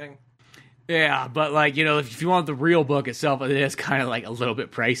fucking thing. Yeah, but like, if you want the real book itself, it is kind of like a little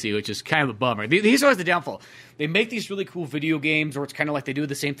bit pricey, which is kind of a bummer. These are the downfall. They make these really cool video games, or it's kind of like they do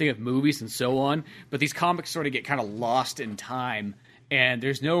the same thing with movies and so on, but these comics sort of get kind of lost in time, and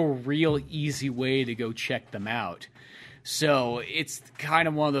there's no real easy way to go check them out. So it's kind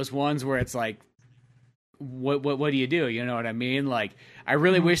of one of those ones where it's like, what do you do? You know what I mean? Like, I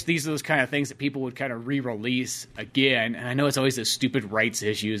really wish these are those kind of things that people would kind of re-release again. And I know it's always those stupid rights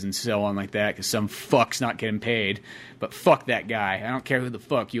issues and so on like that, because some fuck's not getting paid. But fuck that guy. I don't care who the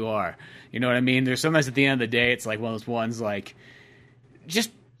fuck you are. You know what I mean? There's sometimes at the end of the day, it's like one of those ones like, just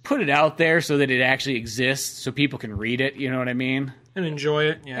put it out there so that it actually exists, so people can read it. You know what I mean? And enjoy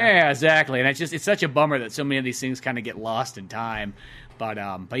it. Yeah, exactly. And it's such a bummer that so many of these things kind of get lost in time. But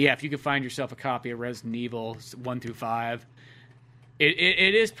yeah, if you could find yourself a copy of Resident Evil 1 through 5,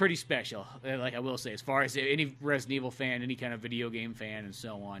 it is pretty special. Like I will say, as far as any Resident Evil fan, any kind of video game fan, and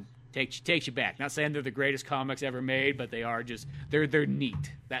so on, takes you back. Not saying they're the greatest comics ever made, but they are just they're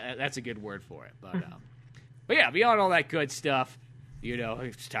neat. That's a good word for it. But yeah, beyond all that good stuff,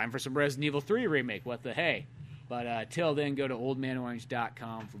 it's time for some Resident Evil 3 remake. What the hey? But till then, go to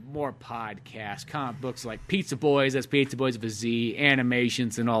oldmanorange.com for more podcasts, comic books like Pizza Boys, that's Pizza Boys with a Z,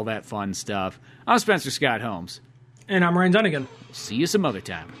 animations, and all that fun stuff. I'm Spencer Scott Holmes. And I'm Ryan Dunnigan. See you some other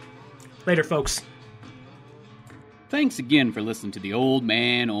time. Later, folks. Thanks again for listening to the Old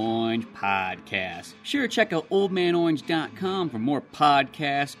Man Orange podcast. Sure, check out oldmanorange.com for more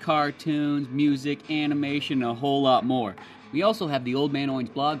podcasts, cartoons, music, animation, and a whole lot more. We also have the Old Man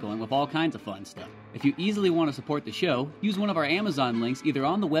Orange blog going with all kinds of fun stuff. If you easily want to support the show, use one of our Amazon links either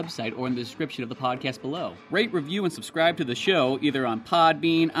on the website or in the description of the podcast below. Rate, review, and subscribe to the show either on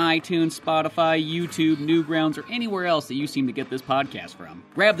Podbean, iTunes, Spotify, YouTube, Newgrounds, or anywhere else that you seem to get this podcast from.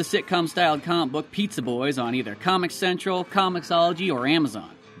 Grab the sitcom-styled comic book Pizza Boys on either Comic Central, Comixology, or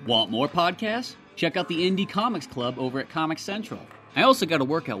Amazon. Want more podcasts? Check out the Indie Comics Club over at Comic Central. I also got a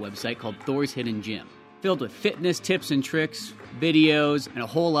workout website called Thor's Hidden Gym, filled with fitness tips and tricks, videos, and a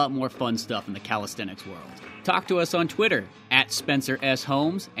whole lot more fun stuff in the calisthenics world. Talk to us on Twitter at Spencer S.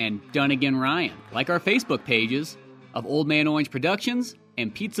 Holmes and Dunnigan Ryan. Like our Facebook pages of Old Man Orange Productions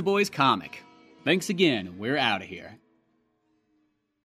and Pizza Boys Comic. Thanks again, we're out of here.